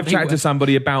 though, I've chatted to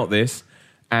somebody about this,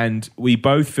 and we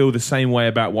both feel the same way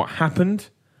about what happened,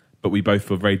 but we both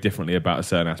feel very differently about a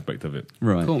certain aspect of it.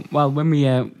 Right. Cool. Well, when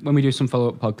we do some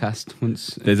follow-up podcast,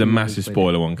 once there's a massive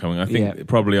spoiler one coming. I think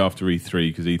probably after E3,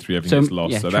 because E3 everything gets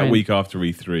lost. So that week after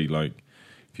E3, like,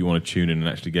 if you want to tune in and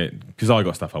actually get, because I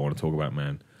got stuff I want to talk about,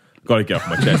 man. Got to get off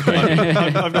my chest.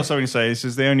 I've got something to say. This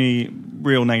is the only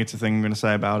real negative thing I'm going to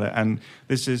say about it, and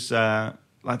this is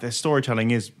like their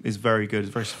storytelling is very good.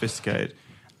 It's very sophisticated,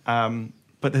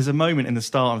 but there's a moment in the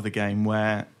start of the game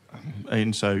where,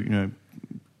 and so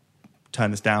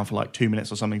turn this down for like 2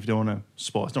 minutes or something if you don't want to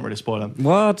spoil. It's not really a spoiler.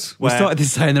 What? We started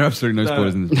this saying there are absolutely no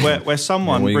spoilers in this. Where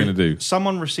someone what are you gonna do?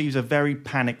 Someone receives a very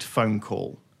panicked phone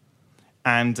call.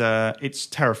 And it's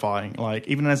terrifying. Like,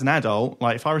 even as an adult,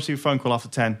 like, if I receive a phone call after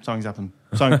 10, something's happened.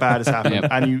 Something bad has happened.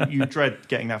 And you dread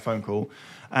getting that phone call.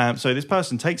 So this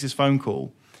person takes this phone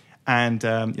call, and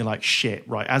you're like, shit,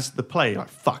 right? As the player, like,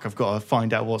 fuck, I've got to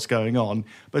find out what's going on.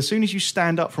 But as soon as you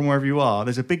stand up from wherever you are,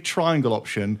 there's a big triangle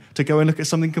option to go and look at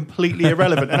something completely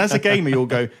irrelevant. And as a gamer, you'll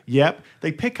go, yep.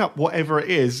 They pick up whatever it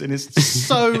is, and it's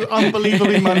so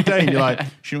unbelievably mundane. You're like,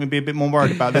 shouldn't we be a bit more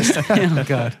worried about this? Oh,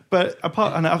 God. But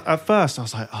at first, I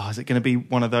was like, is it going to be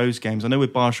one of those games? I know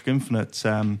with BioShock Infinite,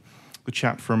 the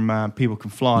chap from People Can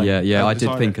Fly. Yeah, I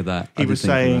did think of that. He was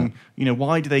saying,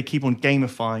 why do they keep on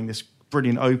gamifying this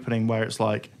brilliant opening where it's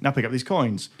like, now pick up these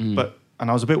coins? And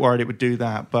I was a bit worried it would do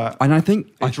that, but and I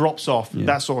think it drops off. Yeah.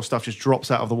 That sort of stuff just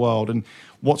drops out of the world. And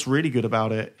what's really good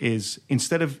about it is,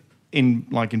 instead of in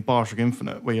BioShock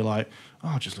Infinite, where you're like,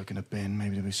 just look in a bin,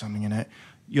 maybe there'll be something in it.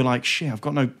 You're like, shit, I've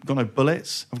got no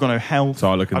bullets, I've got no health.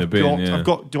 So I look in the bin.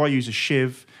 Do I use a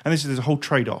shiv? And there's a whole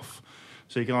trade-off.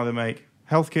 So you can either make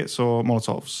health kits or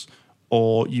Molotovs,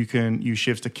 or you can use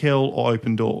shivs to kill or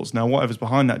open doors. Now, whatever's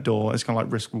behind that door is kind of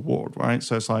like risk-reward, right?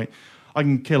 So it's like, I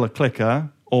can kill a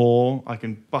clicker, or I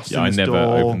can bust in this door. I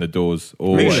never open the doors.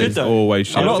 Always shiv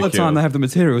a lot of the time they have the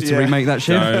materials to remake that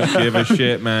shiv. Don't give a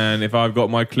shit, man. If I've got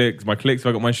my clicks, if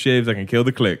I've got my shivs, I can kill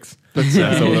the clicks.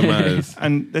 That's all that matters.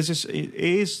 And there's it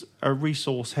is a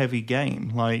resource-heavy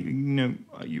game. Like, the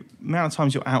amount of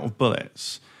times you're out of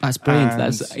bullets. That's brilliant.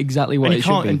 That's exactly what it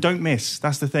should be. And don't miss.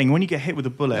 That's the thing. When you get hit with a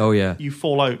bullet, you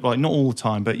fall over. Like, not all the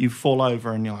time, but you fall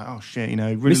over and you're like, oh shit,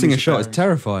 really missing a shot is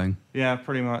terrifying. Yeah,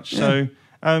 pretty much. Yeah. So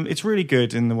it's really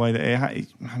good in the way that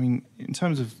in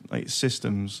terms of like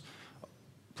systems,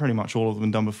 pretty much all of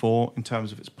them done before. In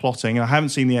terms of its plotting, and I haven't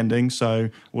seen the ending, so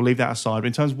we'll leave that aside. But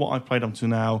in terms of what I've played up to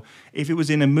now, if it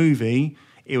was in a movie,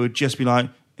 it would just be like,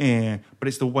 but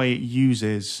it's the way it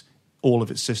uses all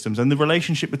of its systems, and the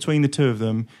relationship between the two of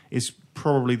them is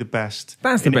probably the best.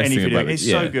 That's the best thing video. about it. It's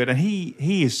so good, and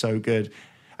he is so good.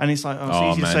 And it's like, it's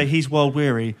easy to say he's world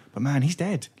weary, but man, he's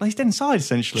dead. Like, he's dead inside,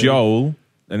 essentially. Joel,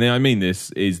 and then I mean this,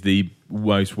 is the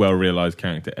most well realized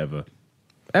character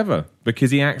ever, because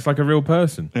he acts like a real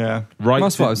person. Yeah, right.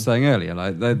 That's what I was saying earlier.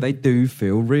 Like, they do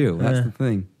feel real. That's the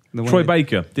thing. Troy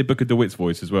Baker did Booker DeWitt's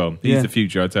voice as well. He's the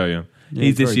future, I tell you.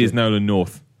 He's this year's Nolan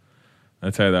North.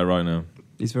 I tell you that right now.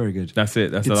 He's very good. That's it.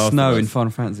 That's the last Snow in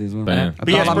Final Fantasy as well. But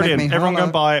it's brilliant. Everyone go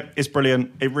and buy it. It's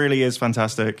brilliant. It really is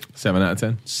fantastic. 7 out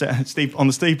of 10. Steve, on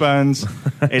the Steve Burns,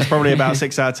 it's probably about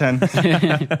 6 out of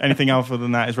 10. Anything other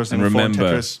than that is Resident Evil 4 and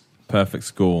Tetris. Perfect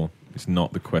score. It's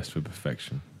not the quest for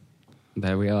perfection.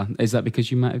 There we are. Is that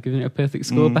because you might have given it a perfect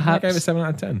score, perhaps? I gave it 7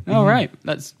 out of 10. Oh, right.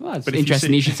 That's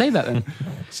interesting. You should say that then.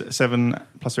 7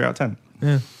 plus 3 out of 10.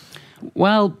 Yeah.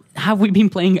 Well, have we been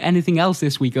playing anything else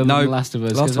this week other than The Last of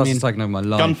Us? Last of Us is taking over my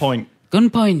life.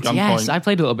 Gunpoint. Yes. I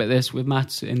played a little bit of this with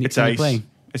Matt in the play.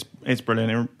 It's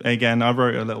brilliant. Again, I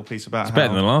wrote a little piece about It's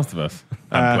better than The Last of Us.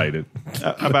 I played it.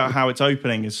 about how its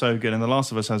opening is so good. And The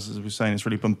Last of Us has, as we were saying, this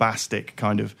really bombastic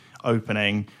kind of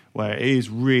opening where it is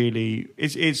really,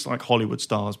 it's like Hollywood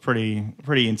stars, pretty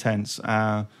intense.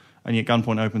 And yet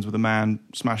Gunpoint opens with a man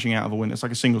smashing out of a window. It's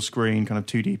like a single screen, kind of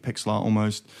 2D pixel art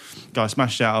almost. Guy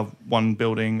smashes out of one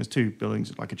building. There's two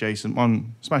buildings like adjacent.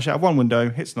 One smashes out of one window,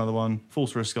 hits another one,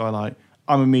 falls through a skylight.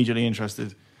 I'm immediately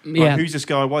interested. Like, who's this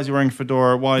guy? Why is he wearing a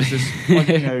fedora? Why is this?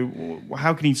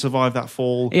 How can he survive that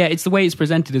fall? Yeah, it's the way it's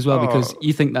presented as well, because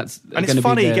you think that's and it's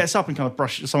funny. He gets up and kind of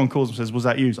brushes. Someone calls him and says, "Was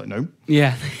that you?" He's like, "No."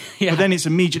 Yeah. But then it's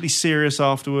immediately serious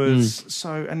afterwards.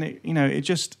 So, and it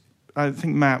just. I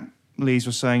think Matt Lees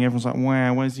was saying, everyone's like,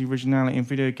 "Wow, where's the originality in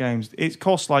video games?" It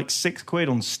costs like £6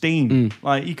 on Steam.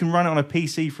 Like you can run it on a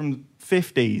PC from the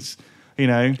 50s.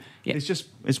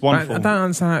 It's wonderful. I don't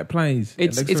understand how it plays.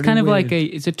 It's really kind of weird. like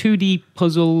it's a 2D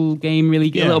puzzle game, really.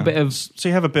 A little bit of. So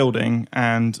you have a building,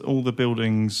 and all the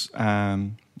buildings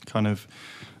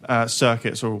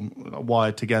circuits are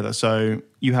wired together. So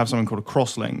you have something called a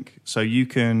crosslink. So you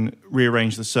can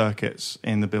rearrange the circuits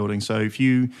in the building. So if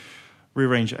you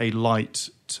rearrange a light,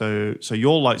 so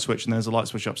your light switch, and there's a light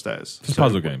switch upstairs. It's a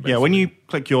puzzle game, basically. Yeah, when you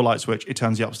click your light switch, it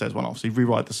turns the upstairs one off. So you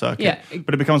rewrite the circuit. Yeah.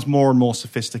 But it becomes more and more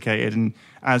sophisticated, and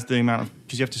as the amount of,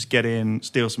 because you have to get in,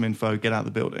 steal some info, get out of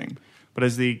the building. But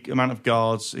as the amount of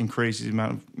guards increases, the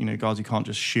amount of guards you can't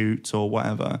just shoot or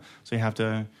whatever, so you have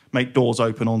to make doors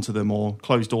open onto them, or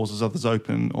close doors as others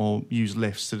open, or use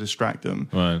lifts to distract them.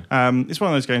 Right. It's one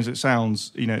of those games that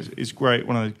sounds, it's great.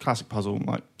 One of the classic puzzle,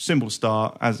 like simple to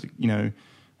start. As it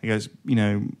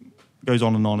goes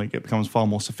on and on, it becomes far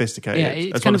more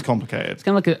sophisticated as well as complicated. It's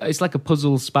kind of like a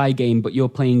puzzle spy game, but you're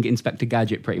playing Inspector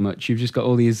Gadget pretty much. You've just got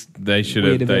all these. They should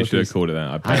have called it that.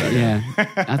 I'd play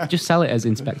that. I'd just sell it as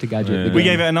Inspector Gadget. Yeah. We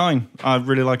gave it a 9. I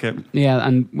really like it. Yeah,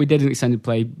 and we did an extended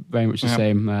play, very much the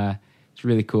same. It's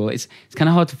really cool. It's kind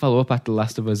of hard to follow up after The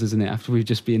Last of Us, isn't it? After we've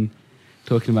just been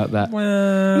talking about that.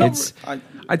 Well,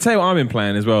 I'd tell you what I've been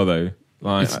playing as well, though.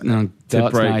 Like Darts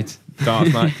Night.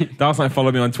 Darts Night. Darts Night,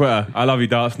 follow me on Twitter. I love you,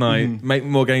 Darts Night. Make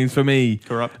more games for me.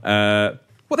 Corrupt. They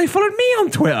followed me on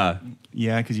Twitter.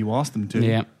 Yeah, because you asked them to.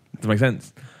 Yeah. Does that make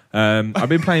sense? I've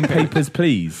been playing Papers,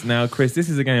 Please. Now, Chris, this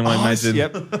is a game I imagine.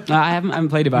 Yep. I haven't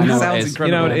played it, but I know what it is. Incredible.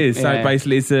 You know what it is. Yeah. So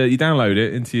basically, it's you download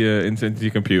it into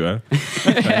your computer.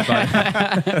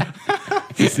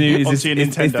 It's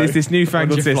this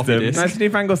newfangled system. It's a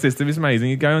newfangled system. It's amazing.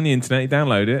 You go on the internet, you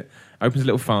download it, opens a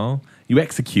little file, you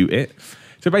execute it.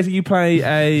 So basically, you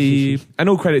play and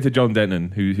all credit to John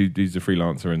Denton, who's a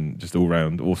freelancer and just all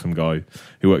round awesome guy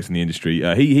who works in the industry.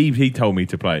 He told me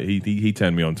to play it. He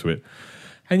turned me onto it.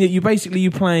 And yet, you play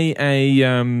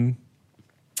a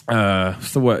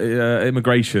what's the word?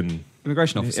 Immigration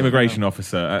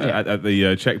officer at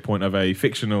the checkpoint of a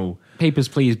fictional. Papers,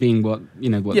 Please being what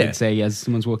they'd say as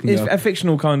someone's walking up. A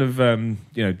fictional kind of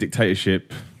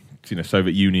dictatorship,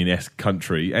 Soviet Union-esque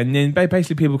country, and then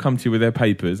basically people come to you with their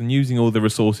papers, and using all the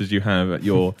resources you have at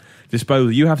your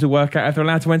disposal, you have to work out if they're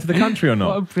allowed to enter the country or not.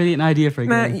 What a brilliant idea for a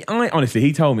game. Honestly,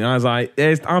 he told me, I was like,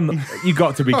 you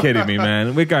got to be kidding me,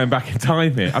 man. We're going back in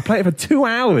time here. I played it for 2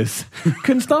 hours.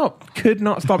 Could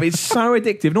not stop. It's so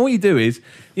addictive. And all you do is,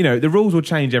 the rules will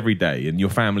change every day, and your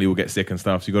family will get sick and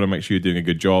stuff, so you've got to make sure you're doing a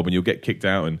good job, and you'll get kicked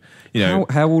out. And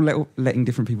How will letting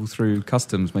different people through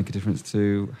customs make a difference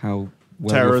to how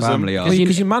well your Terrorism. family are?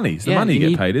 Because your money. It's the money you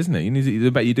get paid, isn't it?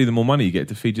 The better you do, the more money you get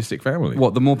to feed your sick family.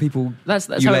 What, the more people That's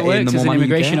you how let it works in, the as more an money you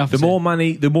immigration get? officer. The more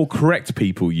money, the more correct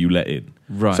people you let in.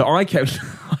 Right. So I kept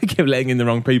letting in the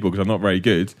wrong people because I'm not very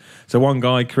good. So one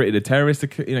guy created a terrorist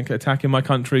attack in my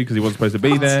country because he wasn't supposed to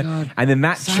be there. God. And then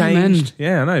that Simon. changed.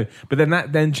 Yeah, I know. But then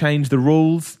that changed the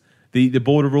rules. The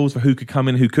border rules for who could come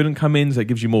in, who couldn't come in, so it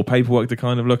gives you more paperwork to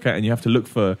kind of look at, and you have to look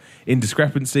for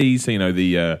indiscrepancies. So,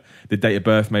 the date of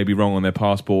birth may be wrong on their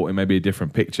passport, it may be a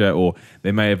different picture, or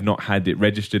they may have not had it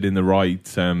registered in the right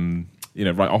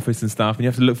office and stuff, and you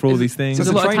have to look for all these things. There's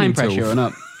a lot of time pressure or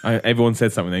not? Everyone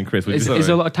said something then, Chris. Is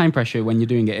there a lot of time pressure when you're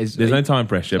doing it? There's no time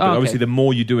pressure, but obviously the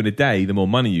more you do in a day, the more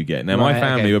money you get. Now, my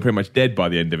family were pretty much dead by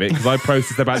the end of it because I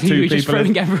processed about So 2 you were just people.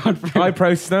 throwing everyone through. I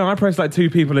processed like 2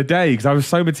 people a day because I was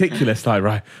so meticulous. Like,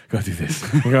 right, gotta do this,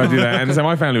 gotta do that, and so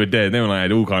my family were dead. They were like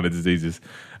had all kind of diseases.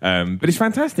 But it's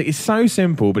fantastic. It's so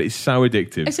simple, but it's so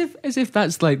addictive. As if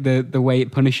that's like the way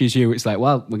it punishes you. It's like,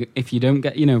 well, if you don't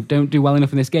don't do well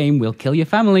enough in this game, we'll kill your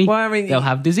family. Well, I mean, they'll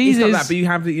have diseases. It's not that, but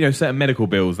you have certain medical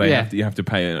bills you have to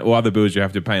pay, or other bills you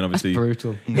have to pay, and obviously That's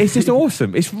brutal. It's just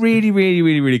awesome. It's really, really,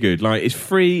 really, really good. Like, it's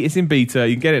free. It's in beta.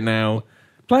 You can get it now.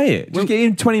 Play it. Just get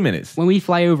in 20 minutes. When we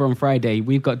fly over on Friday,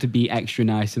 we've got to be extra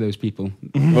nice to those people.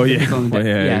 Well, yeah. People on the Well,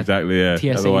 deck. yeah, exactly, yeah.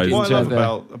 TSA Otherwise- agents What I are love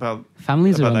the- about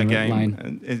families are about on that the game,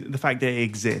 line. and the fact that it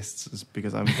exists, is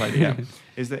because I haven't played it yet,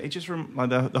 is that it just like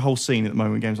the whole scene at the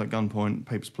moment, games like Gunpoint,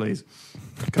 Papers, Please,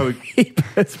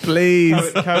 Yes,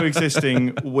 please.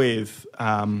 coexisting with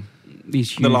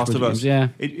These huge The Last of budget Us. games, yeah.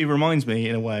 It reminds me,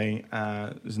 in a way,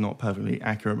 it's not perfectly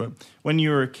accurate, but when you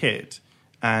were a kid,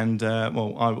 and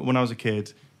when I was a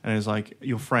kid, and it was like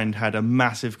your friend had a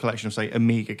massive collection of, say,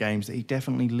 Amiga games that he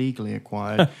definitely legally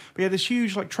acquired, but he had this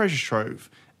huge like treasure trove,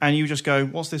 and you just go,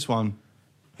 "What's this one?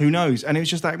 Who knows?" And it was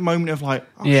just that moment of like,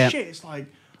 "Oh Yeah. shit!" It's like.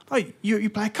 Oh, you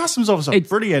play a customs officer, It's-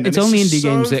 brilliant. it's and only just indie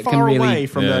games so that can far really- away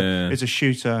from Yeah. it's a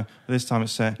shooter. This time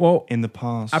it's set Well, in the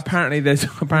past. Apparently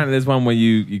there's one where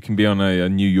you can be on a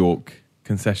New York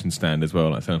concession stand as well,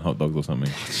 like selling hot dogs or something.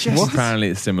 What? Apparently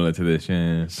it's similar to this.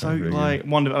 Yeah. So Sounds really like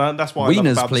wonderful. And that's what I love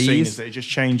Wieners, about the scene please. is that it just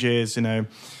changes.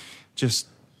 Just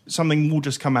something will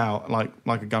just come out like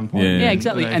a Gunpoint. Yeah. Yeah,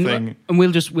 exactly. thing. And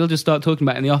we'll just start talking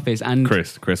about it in the office. And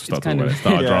Chris will start talking kind about of- it.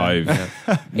 Star Yeah.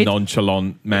 Drive,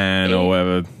 nonchalant man or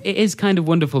whatever. it is kind of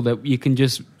wonderful that you can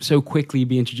just so quickly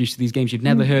be introduced to these games you've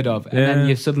never heard of, and Yeah. then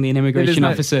you're suddenly an immigration no-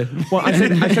 officer. Well,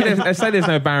 I say there's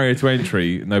no barrier to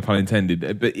entry, no pun intended,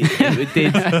 but it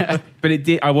did. But it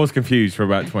did. I was confused for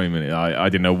about 20 minutes. I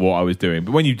didn't know what I was doing.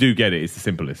 But when you do get it, it's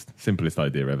the simplest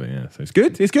idea ever. Yeah, so it's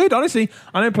good. It's good. Honestly,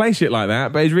 I don't play shit like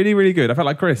that, but it's really, really good. I felt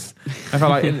like Chris. I felt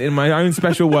like in my own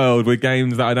special world with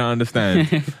games that I don't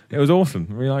understand. It was awesome.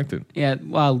 I really liked it. Yeah,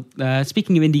 well,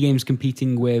 speaking of indie games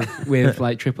competing with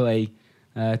like AAA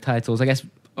titles, I guess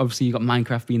obviously you got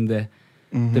Minecraft being the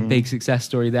big success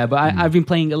story there. But I've been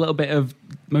playing a little bit of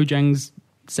Mojang's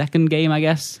second game, I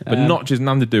guess. But not just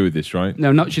nothing to do with this, right?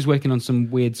 No, Notch is working on some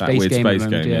weird That space weird game. at space the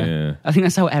moment, game, yeah. I think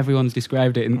that's how everyone's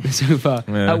described it so far.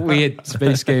 Yeah. That weird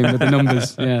space game with the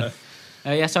numbers.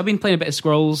 Yeah. So I've been playing a bit of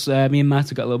Scrolls. Me and Matt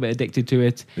have got a little bit addicted to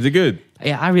it. Is it good?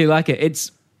 Yeah, I really like it.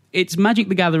 It's Magic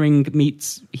the Gathering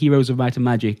meets Heroes of Might and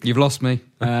Magic. You've lost me.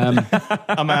 I'm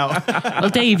out. Well,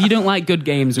 Dave, you don't like good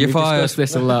games. And You're we've fired. discussed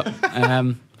this a lot.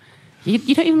 You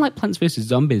don't even like Plants vs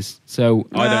Zombies, so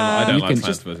I don't you like can-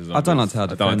 Plants vs. I don't like Zombies. Tower I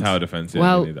don't like Defense. Tower Defense. Yeah,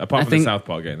 Well, me neither. Apart I from think- the South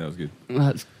Park game, that was good. well,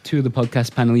 that's two of the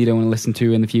podcast panel you don't want to listen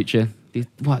to in the future.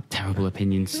 What terrible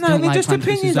opinions! No, Don't they're like just Plants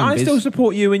vs. opinions. I Zombies. still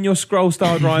support you in your Scroll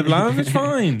Star Drive love. It's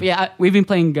fine. But yeah, we've been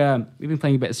playing a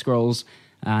bit of Scrolls,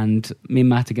 and me and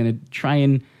Matt are going to try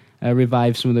and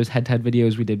revive some of those head-to-head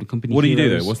videos we did with Company What do you do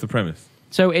Heroes. though? What's the premise?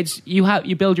 So it's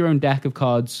you build your own deck of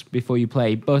cards before you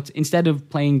play, but instead of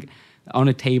playing on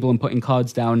a table and putting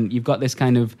cards down, you've got this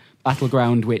kind of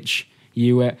battleground which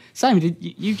you Simon,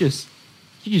 you just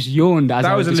yawned as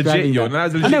That I was a legit describing yawn. That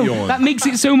was a I legit know, yawn. that makes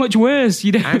it so much worse.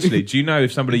 You don't Actually, do you know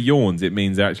if somebody yawns, it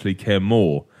means they actually care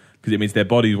more? Because it means their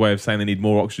body's way of saying they need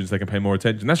more oxygen so they can pay more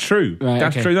attention. That's true. Right,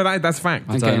 That's okay. true. No, that's fact.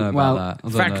 I Okay, don't know about well, that. I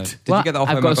don't fact. know. Did Well, you get that off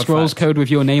I've Home got a Record Scrolls Fact? code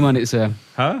with your name on it, sir.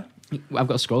 Huh? I've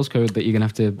got a Scrolls code that you're gonna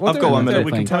have to. Well, I've got one do that it.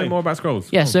 we can Tell me play. more about Scrolls.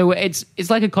 Yeah, so it's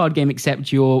like a card game,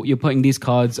 except you're putting these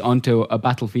cards onto a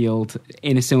battlefield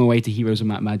in a similar way to Heroes of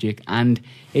Might and Magic, and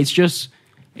it's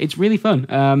really fun.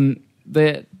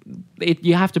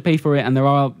 You have to pay for it, and there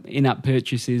are in-app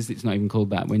purchases. It's not even called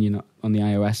that when you're not on the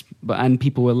iOS, and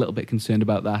people were a little bit concerned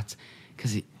about that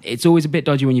because it's always a bit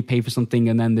dodgy when you pay for something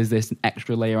and then there's this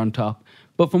extra layer on top.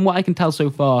 But from what I can tell so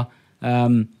far,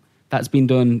 that's been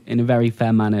done in a very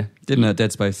fair manner. Didn't hurt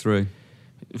Dead Space 3.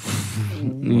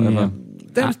 Yeah.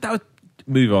 That was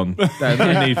move on. There's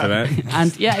no need for that.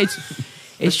 And yeah, it's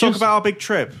Let's talk just about our big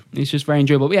trip. it's just very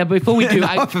enjoyable. But yeah, before we do,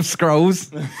 Enough of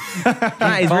Scrolls.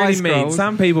 That is Buy really mean. Scrolls.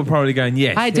 Some people probably going,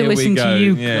 yes. I had to here we listen go. to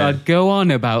you Yeah. go on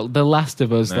about The Last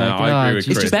of Us. No, like, I agree with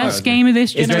it's Chris. the best game of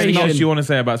this Is there anything else generation. you want to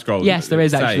say about Scrolls? Yes, there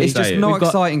is, Say actually. it, It's say just it. not We've got-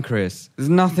 exciting, Chris. There's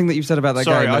nothing that you've said about that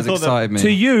Sorry, game I that's thought that- excited me.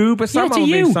 To you, but Yeah, someone to will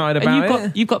be you. excited And about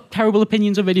it. you've got terrible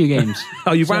opinions of video games.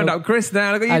 Oh, you So- wound up Chris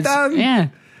now. Look what you've done. Yeah.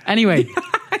 Anyway,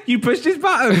 You pushed his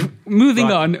button. moving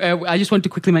Right. on, I just want to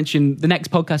quickly mention the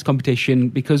next podcast competition,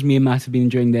 because me and Matt have been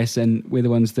enjoying this and we're the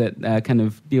ones that kind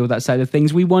of deal with that side of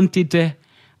things. We wanted to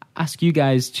ask you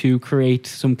guys to create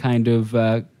some kind of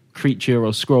creature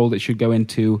or scroll that should go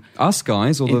into Us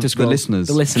guys or the Scrolls. listeners?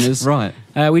 The listeners. Right.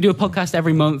 We do a podcast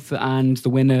every month, and the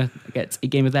winner gets a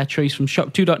game of their choice from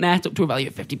shop2.net up to a value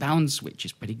of £50, which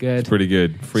is pretty good. Pretty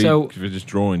good. Free So- for just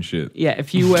drawing shit. Yeah,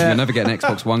 if you You'll never get an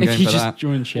Xbox One if game you for just that.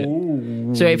 join shit.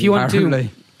 So if you want Apparently.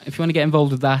 to get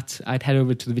involved with that, I'd head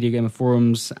over to the Video Gamer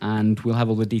forums, and we'll have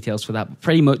all the details for that. But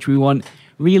pretty much, we want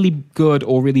really good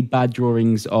or really bad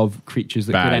drawings of creatures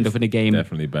that could end up in a game,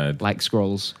 Definitely bad. like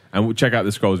Scrolls. And we'll check out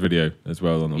the Scrolls video as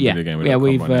well on Yeah, videogamer.com yeah,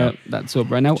 we've right now. that's up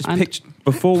right now. Just And picture.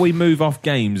 Before we move off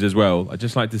games as well, I'd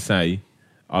just like to say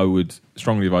I would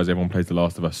strongly advise everyone plays The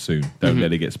Last of Us soon. Don't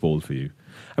let it get spoiled for you.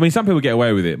 I mean, some people get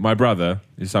away with it. My brother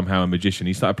is somehow a magician.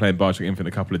 He started playing Bioshock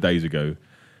Infinite a couple of days ago,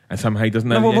 and somehow he doesn't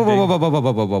know the ending.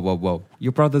 Whoa.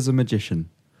 Your brother's a magician.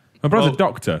 My brother's a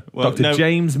doctor. Dr.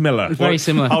 James Miller. Very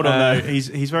similar. Hold on, though. He's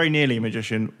very nearly a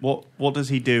magician. What does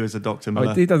he do as a Dr.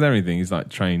 Miller? He does everything. He's like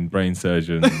trained brain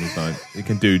surgeon. He's like, he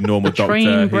can do normal doctor.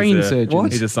 Trained brain surgeon.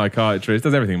 What? He's a psychiatrist.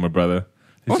 Does everything, my brother.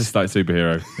 He's just like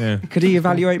superhero. Yeah. Could he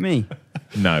evaluate me?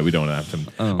 No, we don't want to have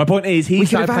him. Oh. My point is, We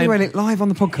can evaluate it live on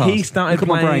the podcast. He started Look at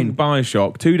my playing brain.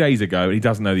 Bioshock 2 days ago, and he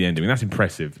doesn't know the ending. That's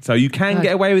impressive. So you can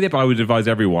get away with it, but I would advise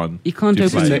everyone. You can't to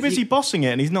open play He's the- too busy bossing it,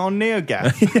 and he's not on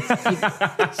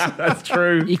NeoGAF. That's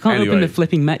true. You can't open the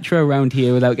flipping metro around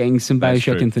here without getting some That's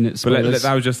Bioshock true. Infinite But spoilers.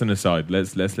 that was just an aside.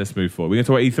 Let's move forward. We're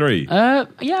going to talk E3.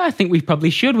 Yeah, I think we probably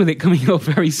should with it coming up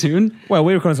very soon. Well,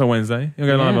 we're recording this on Wednesday. You'll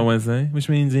go live Yeah. on Wednesday, which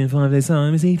means in 5 days'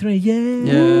 time is E3.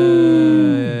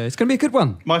 Yeah. It's going to be a good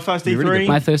one. My first You're E3. really good.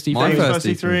 My thirsty My face. Dave's first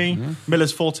first E3. E3, yeah.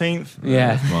 Miller's 14th.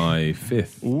 Yeah. My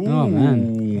 5th. Oh,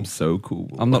 man. So cool.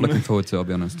 I'm not looking forward to it, I'll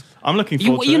be honest. I'm looking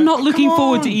forward to You're it. not looking Come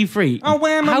forward on. to E3. Oh,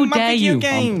 where How dare you?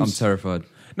 I'm terrified.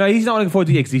 No, he's not looking forward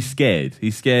to it because he's scared.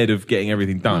 He's scared of getting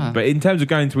everything done. Ah. But in terms of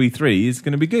going to E3, it's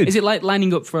going to be good. Is it like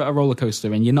lining up for a roller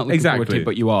coaster and you're not looking forward to Exactly. it,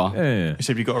 but you are? Yeah.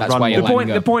 Except you've got to That's run why more. you're The point,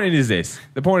 lining the up. point is this.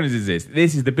 The point is this.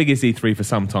 This is the biggest E3 for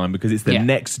some time because it's the Yeah.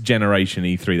 next generation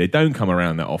E3. They don't come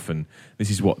around that often. This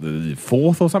is what, the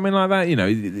fourth or something like that. You know,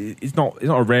 it's not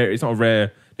a rare. It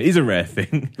is a rare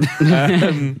thing.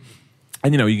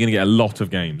 And you know, you're going to get a lot of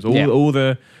games. All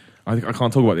the. I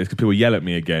can't talk about this because people yell at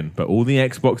me again. But all the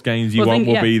Xbox games you Well, want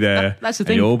think- will be there. that's the and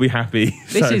thing. you'll all be happy.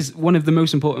 This So- is one of the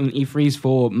most important E3s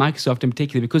for Microsoft in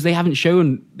particular because they haven't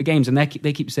shown the games and they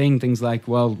keep saying things like,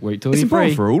 well, wait till It's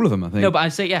important E3. for all of them, I think. No, but I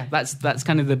say, yeah, that's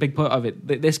kind of the big part of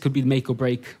it. This could be the make or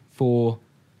break for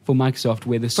Microsoft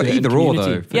with a but certain either or,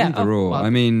 community. though. For either or. well, I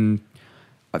mean,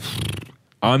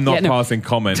 I'm not Yeah, no. passing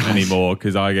comment anymore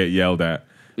because I get yelled at.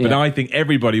 But Yeah. I think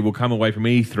everybody will come away from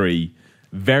E3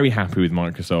 very happy with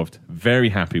Microsoft, very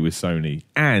happy with Sony,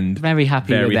 and Very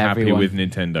happy with everyone. with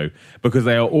Nintendo because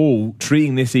they are all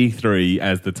treating this E3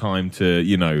 as the time to,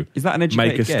 you know, Is that an make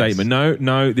educated a guess? statement.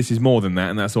 No, this is more than that,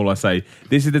 and that's all I say.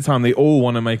 This is the time they all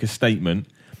want to make a statement.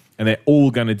 And they're all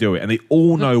going to do it. And they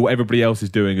all know what everybody else is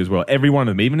doing as well. Every one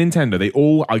of them, even Nintendo, they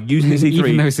all are using this E3.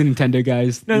 even those Nintendo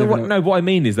guys. never know. What I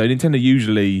mean is, though, Nintendo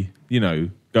usually, you know,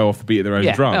 go off the beat of their own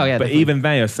Yeah. drum. Oh, yeah, but definitely. even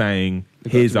they are saying,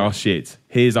 here's our shit,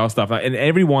 here's our stuff. Like, and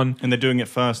everyone, And they're doing it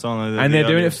first, aren't they? and they're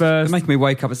doing it they're first. making me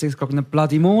wake up at 6 o'clock in the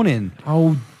bloody morning.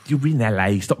 Oh, you're in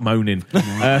LA, stop moaning.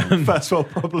 First world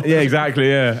problem. Yeah, exactly.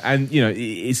 Yeah, and you know,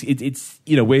 it's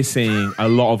you know, we're seeing a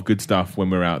lot of good stuff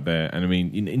when we're out there. And I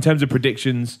mean, in terms of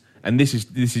predictions, and this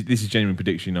is genuine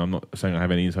prediction. I'm not saying I have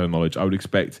any inside knowledge. I would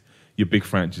expect your big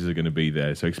franchises are going to be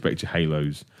there. So expect your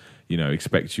Halos, you know,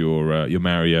 expect your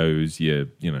Marios, your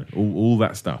you know, all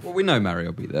that stuff. Well, we know Mario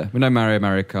will be there. We know Mario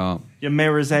Kart. Your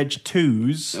Mirror's Edge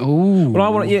 2s. Oh, Well, I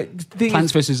want the thing is,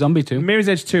 Plants vs Zombie 2. Mirror's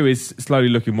Edge 2 is slowly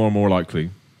looking more and more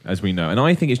likely, as we know. And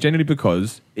I think it's generally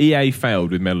because EA failed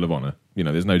with Medal of Honor. You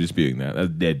know, there's no disputing that. That's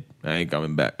dead. I ain't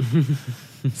coming back.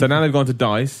 So now they've gone to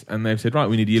DICE and they've said, right,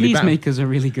 we need yearly Peacemaker's a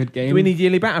really good game. we need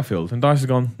yearly Battlefield. And DICE has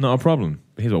gone, not a problem.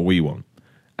 But here's what we want.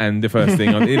 And the first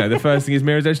thing, the first thing is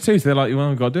Mirror's Edge 2. So they're like, well,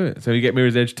 we've got to do it. So you get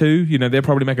Mirror's Edge 2. You know, they'll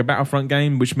probably make a Battlefront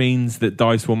game, which means that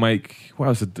DICE will make... What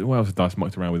else has DICE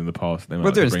mucked around with in the past? They might We're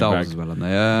like to doing bring Star back. Wars as well, aren't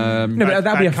they? No, but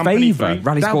that'll be a Bad Company favour. 3.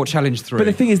 Rally That- Sport Challenge 3. But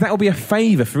the thing is, that'll be a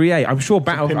favour for EA. I'm sure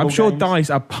pinball games. DICE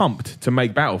are pumped to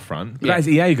make Battlefront. But Yeah. that is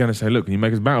EA going to say, look, can you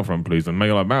make us Battlefront, please? And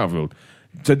make it like Battlefield.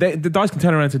 So the DICE can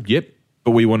turn around and say, yep,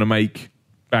 but we want to make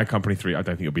Bad Company 3. I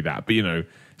don't think it'll be that. But, you know,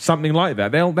 something like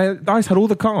that. DICE had all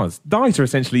the cars. DICE are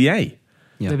essentially EA.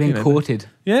 Yeah. They've been You know, courted.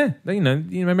 Yeah, you know,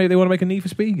 maybe they want to make a Need for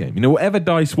Speed game. You know, whatever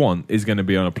DICE want is going to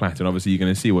be on a platter. And obviously, you're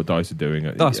going to see what DICE are doing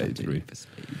at That's EA3.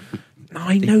 No,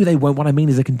 I know they won't. What I mean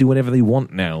is they can do whatever they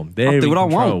want now. They're I'll do in what I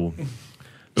control.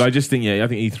 But I just think, I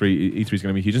think E3 is going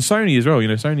to be huge. And Sony as well. You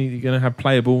know, Sony, you're going to have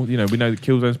playable. You know, we know that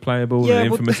Killzone's playable and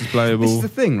Infamous is playable. This is the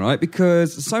thing, right?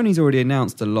 Because Sony's already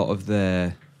announced a lot of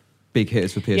their big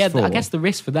hitters for PS4. Yeah, I guess the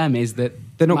risk for them is that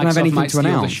They're not gonna have Microsoft anything might to steal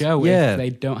announce. the show Yeah. if they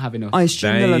don't have enough. I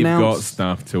assume they'll They've got announce.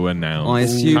 stuff to announce. I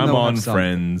assume Come they'll on, have some.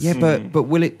 friends. Yeah, but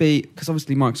will it be? Because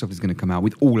obviously Microsoft is going to come out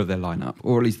with all of their lineup,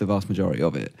 or at least the vast majority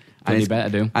of it. They it's, better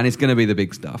do. And it's going to be the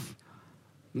big stuff.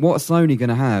 What's Sony going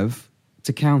to have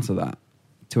to counter that,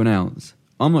 to announce?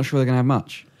 I'm not sure they're going to have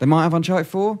much. They might have Uncharted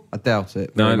 4. I doubt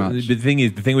it very No, much. the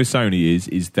thing with Sony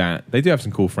is that they do have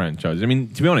some cool franchises. I mean,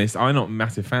 to be honest, I'm not a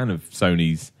massive fan of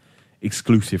Sony's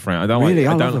exclusive franchise. I don't Really?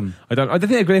 like. I love them. I don't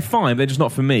think they're fine. They're just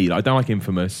not for me. Like, I don't like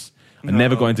Infamous. I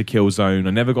never got into Killzone.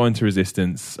 I never got into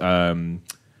Resistance.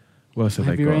 What else have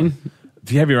they Heavy got? Rain.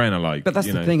 The Heavy Rain I like. But that's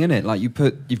you the know. thing, isn't it? Like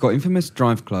you've got Infamous,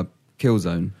 Drive Club,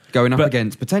 Killzone going up But-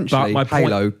 against potentially but my point-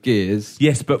 Halo, Gears.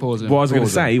 Yes, but Forza. what I was going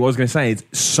to Forza. say is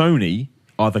Sony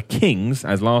are the kings,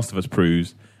 as Last of Us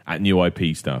proves, at new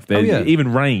IP stuff. Oh, yeah.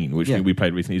 Even Rain, which Yeah. we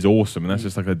played recently, is awesome, and that's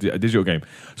just like a digital game.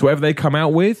 So whatever they come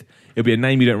out with, it'll be a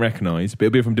name you don't recognise, but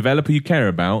it'll be from a developer you care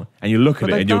about, and you look But at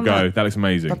it they've and you'll done go, that. that looks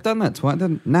amazing. I've done that twice.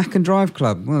 Knack and Drive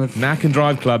Club. Well, Knack and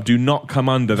Drive Club do not come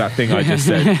under that thing I just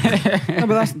said.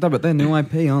 but they're new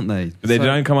IP, aren't they? They So-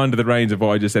 don't come under the reins of what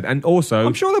I just said. And also,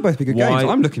 I'm sure they'll both be good games.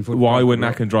 I'm looking forward to Why them. were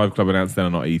Knack and Drive Club announced then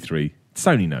and not E3?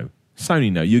 Sony know.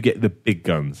 Sony know. You get the big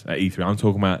guns at E3. I'm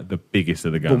talking about the biggest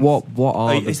of the guns. But what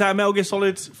are Is that Metal Gear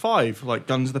Solid 5, like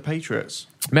Guns of the Patriots?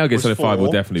 Metal Gear Was Solid 5 will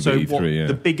 4. definitely So be what, E3, yeah.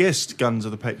 the biggest Guns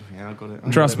of the Patriots. Yeah, I got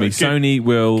it. Trust me, Sony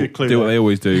will good clue do what there. they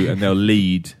always do, and they'll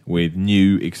lead with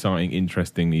new, exciting,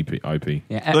 interesting IP.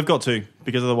 Yeah, They've got to,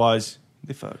 because otherwise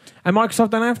they're fucked. And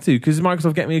Microsoft don't have to, because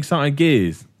Microsoft get me excited.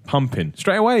 Gears pumping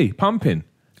straight away, pumping.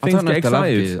 I Things don't know get if they'll have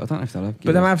excited, Gears. I don't know if they'll have Gears.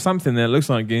 but they'll have something that looks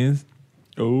like Gears.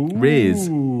 Oh, Rears.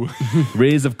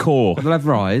 Rears of Core. But they'll have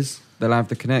Rise. They'll have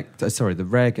the the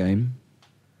Rare game.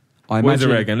 I Where's the imagine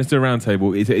Rare game? Let's do a round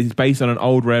table. It's based on an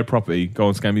old Rare property. Go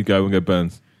on, Scammy, go and go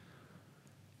Burns.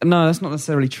 No, that's not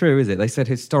necessarily true, is it? They said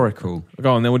historical,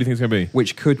 Go on, then what do you think it's going to be?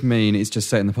 which could mean it's just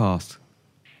set in the past.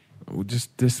 Well,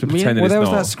 just pretend Well, it's there was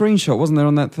not. that screenshot, wasn't there,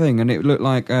 on that thing, and it looked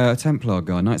like a Templar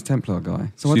guy, Knights Templar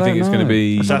guy. So I you don't think it's know. going to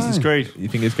be... Assassin's Creed. You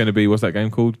think it's going to be, what's that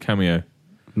game called? Cameo.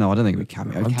 No, I don't think it'll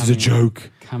be cameo. It's a joke.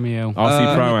 Cameo.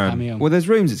 RC Pro-Am. Cameo. Well, there's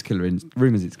rumours it's Killer Instinct.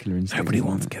 Nobody isn't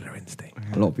wants it? Killer Instinct.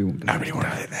 A lot of people. Nobody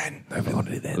wanted it then. Nobody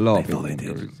wanted it then. A lot of They people. thought they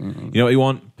did. did. You know what you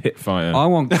want? Pit Fighter. I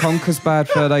want Conker's Bad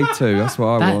Fur Day 2. That's what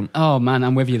I That- want. oh man,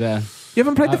 I'm with you there. You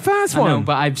haven't played the first I know, one.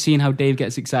 but I've seen how Dave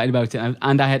gets excited about it,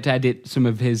 and I had to edit some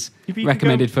of his You could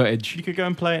recommended go- footage. You could go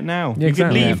and play it now. Yeah, you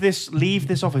exactly. could leave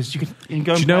this office. You can go.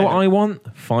 Do and you know play what it. I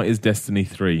want? Fighters Destiny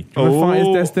 3. Oh, Remember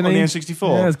Fighters Destiny? on the N64?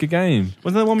 Yeah, it's a good game.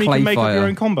 Wasn't there one where you can make up Clayfire. your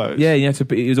own combos? Yeah, you had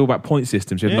to. It was all about point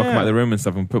systems. You had to knock them Yeah. out of the room and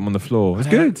stuff and put them on the floor. It's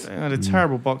good. It had a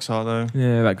terrible box art though.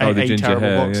 Yeah, that guy with the A ginger terrible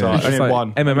hair. box Yeah. art. It's Only like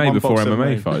one. MMA One before box ever MMA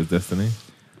made. Fighters Destiny.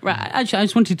 Right, actually, I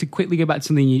just wanted to quickly go back to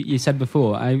something you said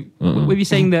before. Were you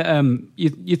saying that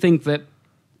you think that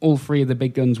all three of the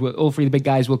big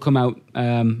guys will come out,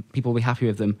 people will be happy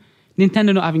with them?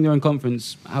 Nintendo not having their own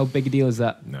conference, how big a deal is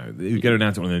that? No, they're going to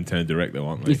announce it on the Nintendo Direct, though,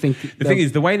 aren't they? You think the thing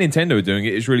is, the way Nintendo are doing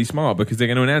it is really smart because they're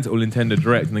going to announce it on Nintendo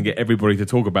Direct and then get everybody to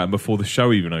talk about them before the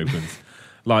show even opens.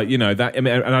 Like, you know, that. I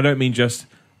mean, and I don't mean just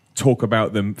talk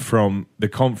about them from the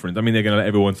conference. I mean, they're going to let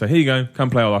everyone say, here you go, come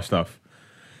play all our stuff.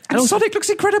 And Sonic looks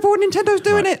incredible when Nintendo's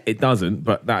doing it. It doesn't,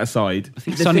 but that aside. I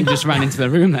think Sonic just ran into the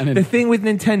room then. The And thing with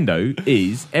Nintendo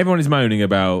is everyone is moaning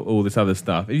about all this other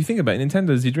stuff. If you think about it,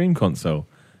 Nintendo's your dream console.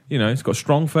 You know, it's got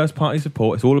strong first-party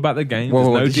support. It's all about the game.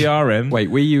 Whoa, There's no DRM. Wait,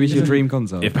 Wii U is your dream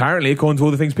console? Apparently, according to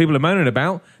all the things people are moaning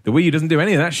about, the Wii U doesn't do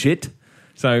any of that shit.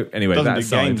 So, anyway, Doesn't that's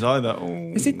do games either.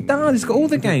 Oh. Yes, it does. It's got all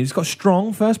the games. It's got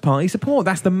strong first-party support.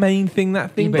 That's the main thing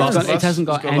that thing but does. it hasn't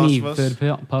got It's got any Last of Us.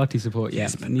 third-party support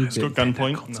yet. It needs It's it. got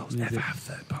Gunpoint. Consoles never have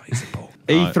third-party support.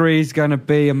 E3 is going to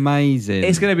be amazing.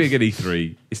 It's going to be a good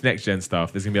E3. It's next-gen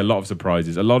stuff. There's going to be a lot of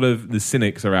surprises. A lot of the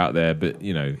cynics are out there, but,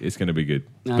 you know, it's going to be good.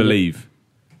 Yeah, Believe.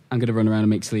 I'm going to run around and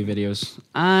make silly videos.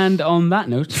 And on that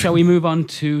note, shall we move on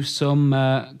to some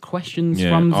questions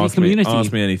from the ask community?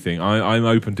 ask me anything. I'm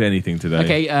open to anything today.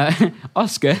 Okay,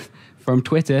 Oscar from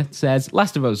Twitter says,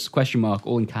 Last of Us, ?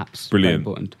 All in caps. Very Brilliant.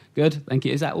 important. Good, thank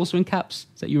you. Is that also in caps?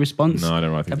 Is that your response? No, I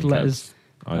don't write things in Capital caps.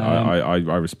 letters.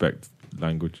 I respect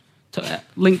language.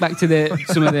 Link back to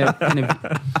some of the kind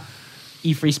of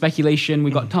E3 speculation.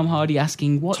 We've got Tom Hardy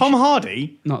asking what... Tom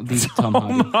Hardy. Not the Tom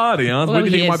Hardy. Hardy, Hans. Although What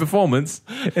do you he think of my is- performance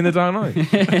in the Dark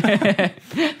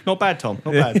Knight? Not bad, Tom.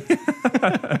 Not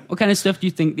bad. What kind of stuff do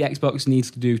you think the Xbox needs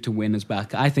to do to win us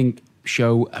back? I think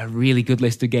show a really good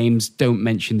list of games, don't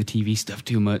mention the TV stuff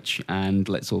too much, and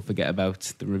let's all forget about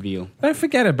the reveal. Don't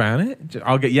forget about it.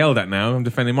 I'll get yelled at now. I'm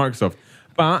defending Microsoft.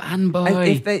 But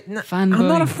Fanboy. if they, Fanboy. I'm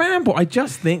not a fanboy. I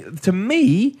just think, to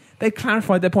me, they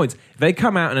clarified their points. If they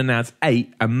come out and announce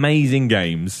 8 amazing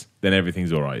games, then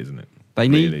everything's all right, isn't it? They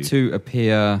Really. need to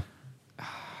appear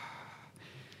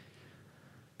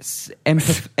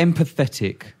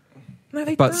empathetic, No,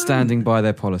 they but don't. standing by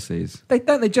their policies. They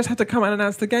don't. They just have to come out and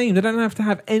announce the game. They don't have to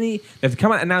have any. They have to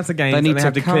come out and announce the games, They and need they to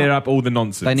have to cut- clear up all the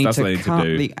nonsense. They need That's what they to need cut to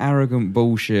do. the arrogant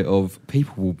bullshit of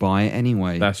people will buy it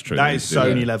anyway. That's true. That They is do that.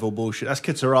 Sony level bullshit. That's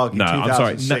Kitaragi. No, I'm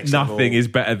sorry. 2006 Nothing level. is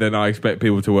better than I expect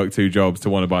people to work 2 jobs to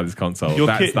want to buy this console. Your,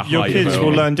 That's the your height kids of it will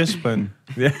all. learn discipline.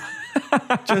 Yeah.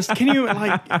 Just can you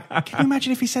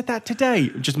imagine if he said that today?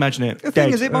 Just imagine it. the thing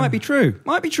Dead. is, it might be true.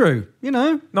 Might be true. You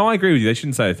know, No, I agree with you. They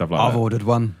shouldn't say stuff like I've that. ordered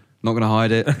one. Not going to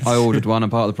hide it. I ordered one. I'm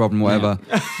part of the problem, whatever.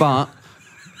 But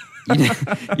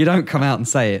you don't come out and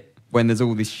say it when there's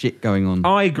all this shit going on.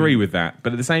 I agree with that,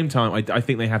 but at the same time, I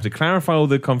think they have to clarify all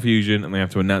the confusion and they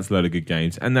have to announce a load of good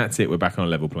games, and that's it. We're back on a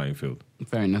level playing field.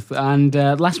 Fair enough. And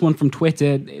last one from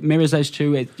Twitter, Mirror's Edge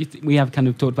 2. We have kind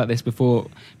of talked about this before,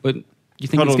 but do you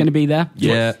think it's going to be there?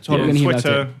 Yeah. So we're going to hear about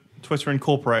it. Twitter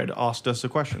Incorporated asked us a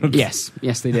question. Yes,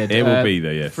 they did. It will be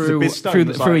there, yes. Through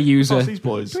a user "What's these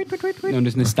boys?" known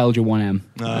as Nostalgia1M.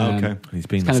 Okay. He's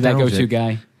being Kind of their go-to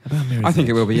guy. I think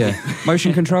it will be, yeah.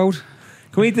 Motion controlled?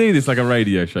 Can we do this like a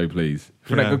radio show, please?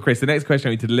 Yeah. Chris, the next question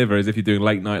I need to deliver is if you're doing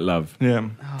late night love. Yeah.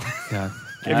 God.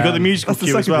 Have you got the musical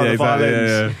cue as well? The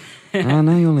violins. Yeah. I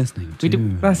know you're listening.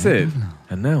 That's it.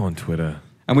 And now on Twitter,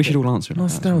 And we should all answer it. like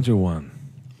that. Nostalgia One.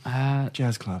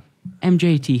 Jazz Club.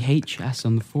 MJTH asks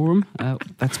on the forum.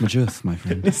 That's Majurth, my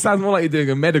friend. It sounds more like you're doing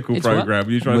a medical It's what? program.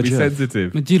 You're trying to be Majorth.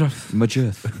 sensitive. Majurth.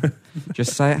 Majurth.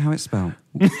 Just say it how it's spelled.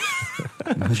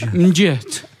 Majurth.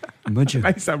 Mjurt. Majurth.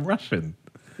 Makes sound Russian.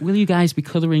 Will you guys be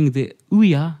colouring the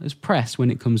Ouya as press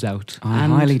when it comes out? I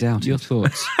And highly doubt your it.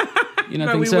 thoughts. You don't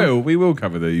No, think we so? will. We will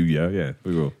cover the Ouya. Yeah,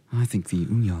 we will. I think the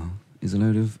Ouya is a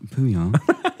load of pooya.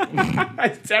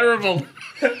 That's terrible.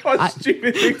 What a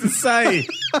stupid thing to say.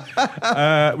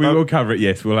 We will cover it.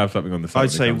 Yes, we'll have something on the site. I'd when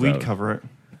it say comes we'd out. cover it,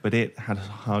 but it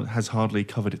has hardly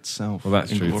covered itself. Well,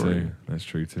 that's in true glory. too. That's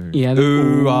true too. Yeah.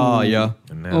 Ouya.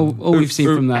 And now, All we've seen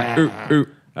from that.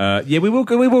 yeah, we will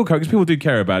cover because people do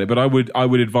care about it. But I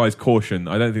would advise caution.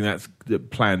 I don't think that's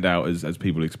planned out as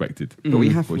people expected. But we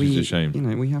have, which is a shame. You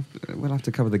know, we'll have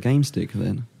to cover the game stick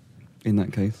then. In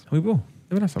that case, We will.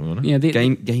 We'll have something on it. Yeah,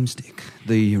 game stick,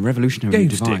 the revolutionary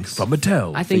device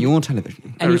Mattel. I for think your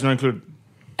television. There is no include.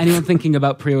 anyone thinking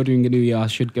about pre-ordering a new year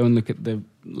should go and look at the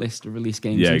list of release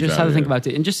games Yeah, and just have a exactly, think yeah. about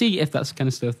it and just see if that kind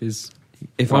of stuff is.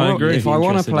 If I I agree. if I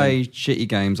want to Interested play shitty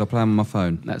games, I'll play them on my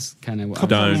phone. That's kind of what.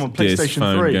 Come I'm on. Don't diss PlayStation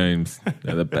phone 3. games.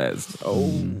 They're the best.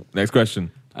 Next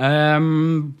question.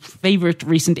 Favorite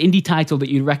recent indie title that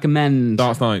you'd recommend?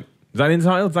 Dark Knight. Is that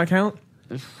entitled? Does that count?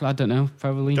 I don't know.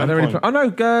 Probably. Are there any- Gunpoint. oh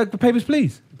no, Papers,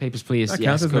 Please. Papers, Please. That Yes,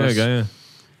 counts. of There course. you go. Yeah.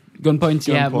 Gunpoint.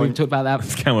 Yeah, we Gunpoint. talked about that.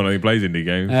 It's Cameron only plays indie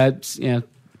games. Yeah,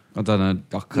 I don't know.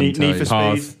 I couldn't Need tell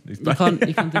for you. Speed. Pass.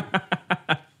 you can't do,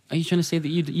 are you trying to say that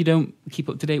you don't keep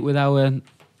up to date with our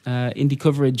indie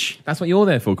coverage? That's what you're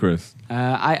there for, Chris.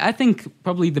 I think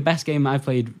probably the best game I've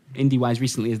played indie-wise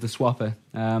recently is The Swapper.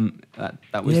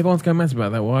 That was Yeah, everyone's going mad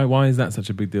about that. Why is that such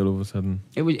a big deal all of a sudden?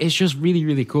 it's just really,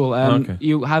 really cool. Okay.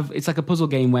 It's like a puzzle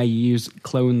game where you use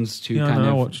clones to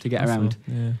to get around.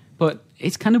 Yeah. But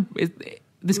it's kind of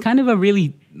there's kind of a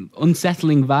really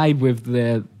unsettling vibe with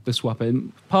the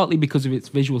Swapper, partly because of its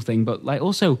visual thing, but like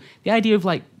also the idea of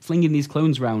like flinging these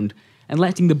clones around and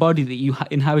letting the body that you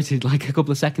inhabited like a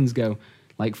couple of seconds ago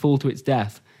like fall to its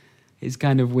death is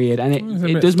kind of weird, and It's a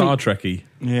it bit does Star make Trekky.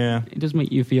 Yeah. it does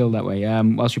make you feel that way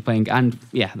whilst you're playing. And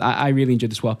yeah, I really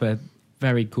enjoyed the Swapper.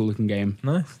 Very cool looking game.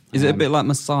 Nice. Is it a bit like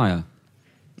Messiah?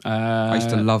 I used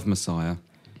to Uh, love Messiah.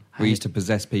 We used to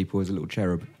possess people as a little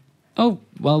cherub. Oh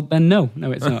well, then no,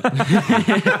 it's not.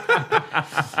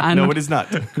 And No, it is not.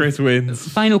 Chris wins.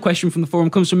 final question from the forum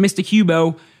comes from Mr.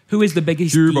 Hubo. Who is the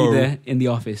biggest Hubo. diva in the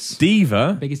office?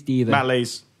 Diva. Biggest diva. Matt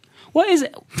Lees. What is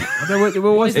it?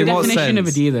 What is the in what definition of a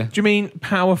sense? diva? Do you mean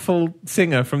powerful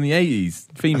singer from the 80s?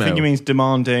 Female. I think he means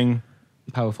demanding.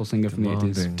 Powerful singer from the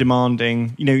 80s.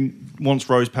 Demanding. You know, wants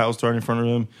rose petals thrown in front of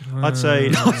him. I'd say.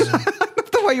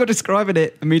 The way you're describing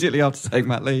it immediately after saying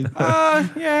Matt Lee.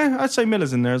 Yeah, I'd say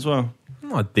Miller's in there as well. I'm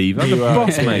not a diva. I'm the You are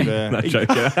boss, a mate. diva. No,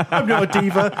 joking. I'm not a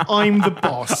diva. I'm the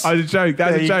boss. I was a joke.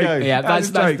 That's There a you joke. go. Yeah, That's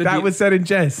a that's joke. the That was said in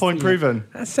jest. Point proven.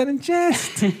 That's said in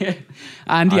jest. And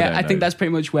I yeah, don't I know. think that's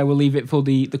pretty much where we'll leave it for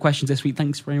the questions this week.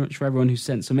 Thanks very much for everyone who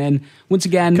sent some in. Once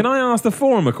again, Can I ask the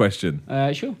forum a question?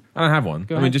 Sure. I don't have one.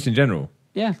 Go I mean, ahead. just in general.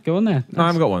 Yeah, go on there. No, I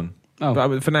haven't got one. Oh.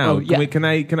 But for now, Oh, yeah.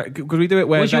 could we do it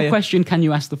where What's they... your question? Can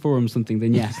you ask the forum something?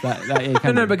 Then yes, that you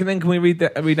can No, do. but then can we read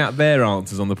out their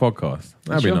answers on the podcast?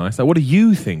 That'd be Sure. nice. Like, what do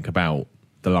you think about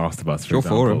The Last of Us, for Your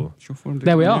example? forum.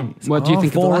 There we are. What do you Our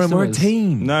think of the forum, Last of we're a Us?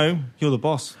 team. No, you're the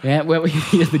boss. Yeah, well,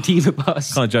 you're the diva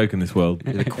boss. Can't joke in this world.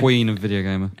 You're the queen of video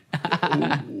gamer.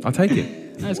 I'll take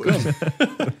it. That's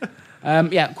cool.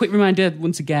 Yeah, quick reminder,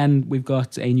 once again, we've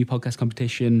got a new podcast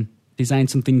competition. Design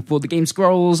something for the game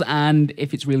Scrolls, and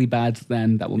if it's really bad,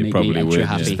 then that will You make me probably extra would, yeah.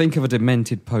 happy. Just think of a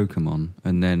demented Pokemon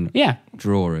and then Yeah,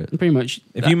 draw it. pretty much.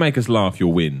 If you make us laugh,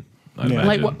 you'll win. I Yeah.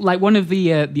 imagine. like one of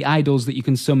the idols that you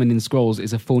can summon in Scrolls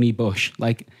is a phony bush.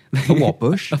 Like A what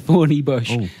bush? a thorny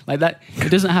bush. Oh. Like that. It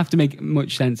doesn't have to make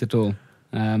much sense at all.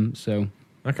 So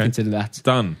Okay. consider that.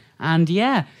 Done. And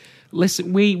yeah,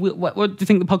 listen, what do you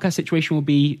think the podcast situation will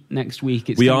be next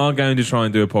week? We are going to try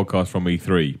and do a podcast from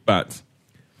E3, but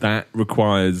that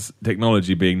requires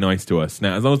technology being nice to us.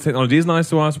 Now, as long as technology is nice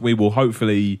to us, we will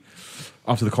hopefully,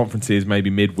 after the conferences, maybe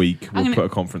midweek, we'll put a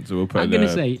conference. We'll put. I'm going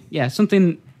to say,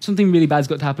 something really bad's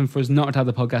got to happen for us not to have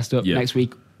the podcast up next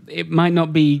week. It might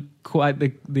not be quite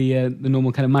the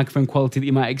normal kind of microphone quality that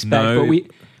you might expect, but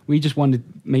we just want to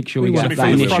make sure we get that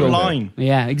initial front line.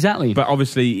 Yeah, exactly. But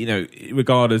obviously,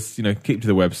 regardless, keep to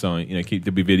the website.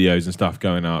 There'll be videos and stuff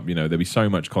going up. There'll be so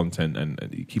much content,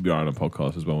 and keep your eye on the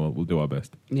podcast as well. We'll do our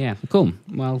best. Yeah, cool.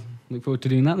 Well, look forward to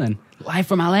doing that then. Live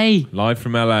from LA. I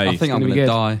think I'm going to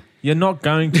die. You're not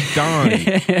going to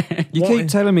die. You keep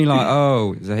telling me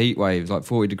it's a heat wave, it's like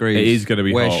 40 degrees. It is going to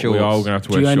be wear hot. Shorts. We are all going to have to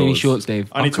wear Do you shorts. own any shorts,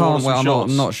 Dave? I need to order some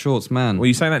shorts. I'm not a shorts man. Well,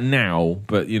 you say that now,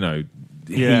 but Yeah,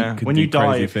 heat could when do you die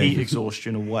crazy of things. heat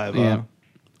exhaustion or whatever. Yeah.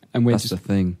 And we're That's the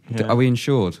thing. Yeah. Are we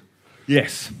insured?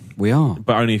 Yes, We are.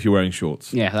 but only if you're wearing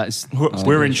shorts. yeah, that's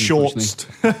We're in shorts.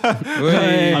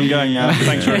 I'm going out.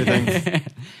 Thanks for everything.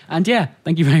 And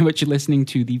thank you very much for listening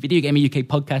to the Video Gamer UK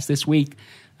podcast this week.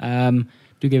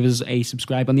 Do give us a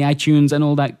subscribe on the iTunes and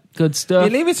all that good stuff.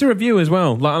 Yeah, leave us a review as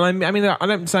well.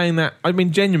 I'm saying that. I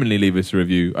mean, genuinely leave us a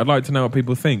review. I'd like to know what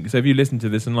people think. So if you listen to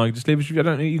this and just leave us a review. I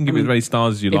don't know. You can give it as many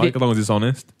stars as you like, as long as it's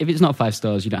honest. If it's not 5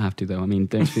 stars, you don't have to, though. I mean,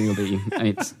 don't feel that you...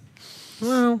 it's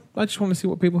Well, I just want to see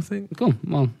what people think. cool.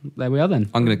 Well, there we are then.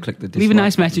 I'm going to click the dislike. Leave a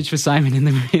nice message for Simon in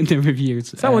the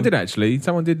reviews. Someone did actually.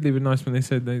 Someone did leave a nice one. They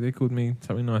said they called me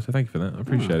something nice. So thank you for that. I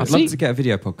appreciate I'd it. love to get a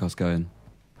video podcast going.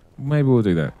 Maybe we'll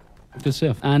do that. Good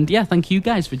stuff. And thank you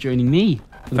guys for joining me.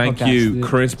 For the Thank podcast. you,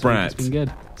 Chris It's been Bratt. good. It's been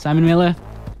good. Simon Miller,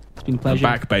 it's been a I'm pleasure.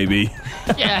 back, baby.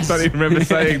 Yes. I don't even remember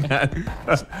saying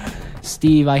that.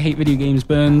 Steve, I hate video games,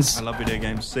 Burns. I love video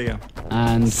games. See ya.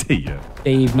 And See ya.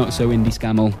 Dave, not so indie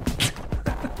scammel.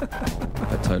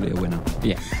 But totally a winner.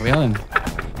 Yeah, there we are then.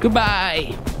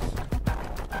 Goodbye.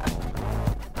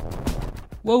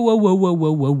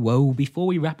 Whoa. Before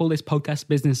we wrap all this podcast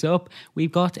business up,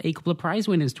 we've got a couple of prize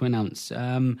winners to announce.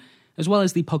 As well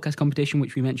as the podcast competition,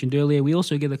 which we mentioned earlier, we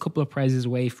also give a couple of prizes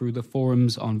away through the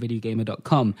forums on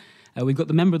videogamer.com. We've got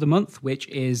the Member of the Month, which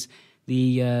is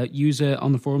the user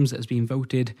on the forums that has been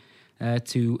voted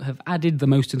to have added the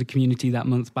most to the community that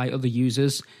month by other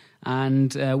users.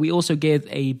 And we also give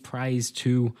a prize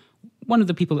to one of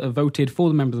the people that have voted for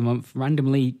the Member of the Month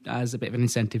randomly as a bit of an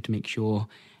incentive to make sure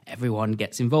everyone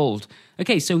gets involved.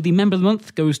 Okay, so the Member of the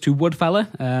Month goes to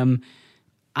Woodfella.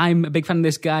 I'm a big fan of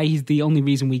this guy. He's the only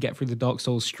reason we get through the Dark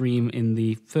Souls stream in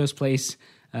the first place.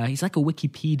 He's like a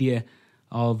Wikipedia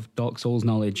of Dark Souls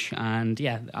knowledge. And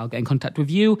I'll get in contact with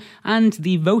you. And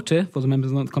the voter for the Member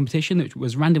of the Month competition, which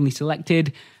was randomly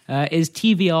selected, is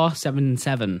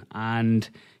TVR77. And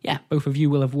both of you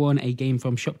will have won a game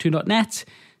from shop2.net.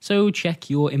 So check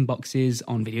your inboxes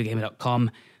on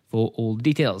videogamer.com for all the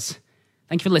details.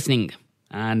 Thank you for listening,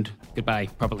 and goodbye,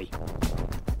 probably.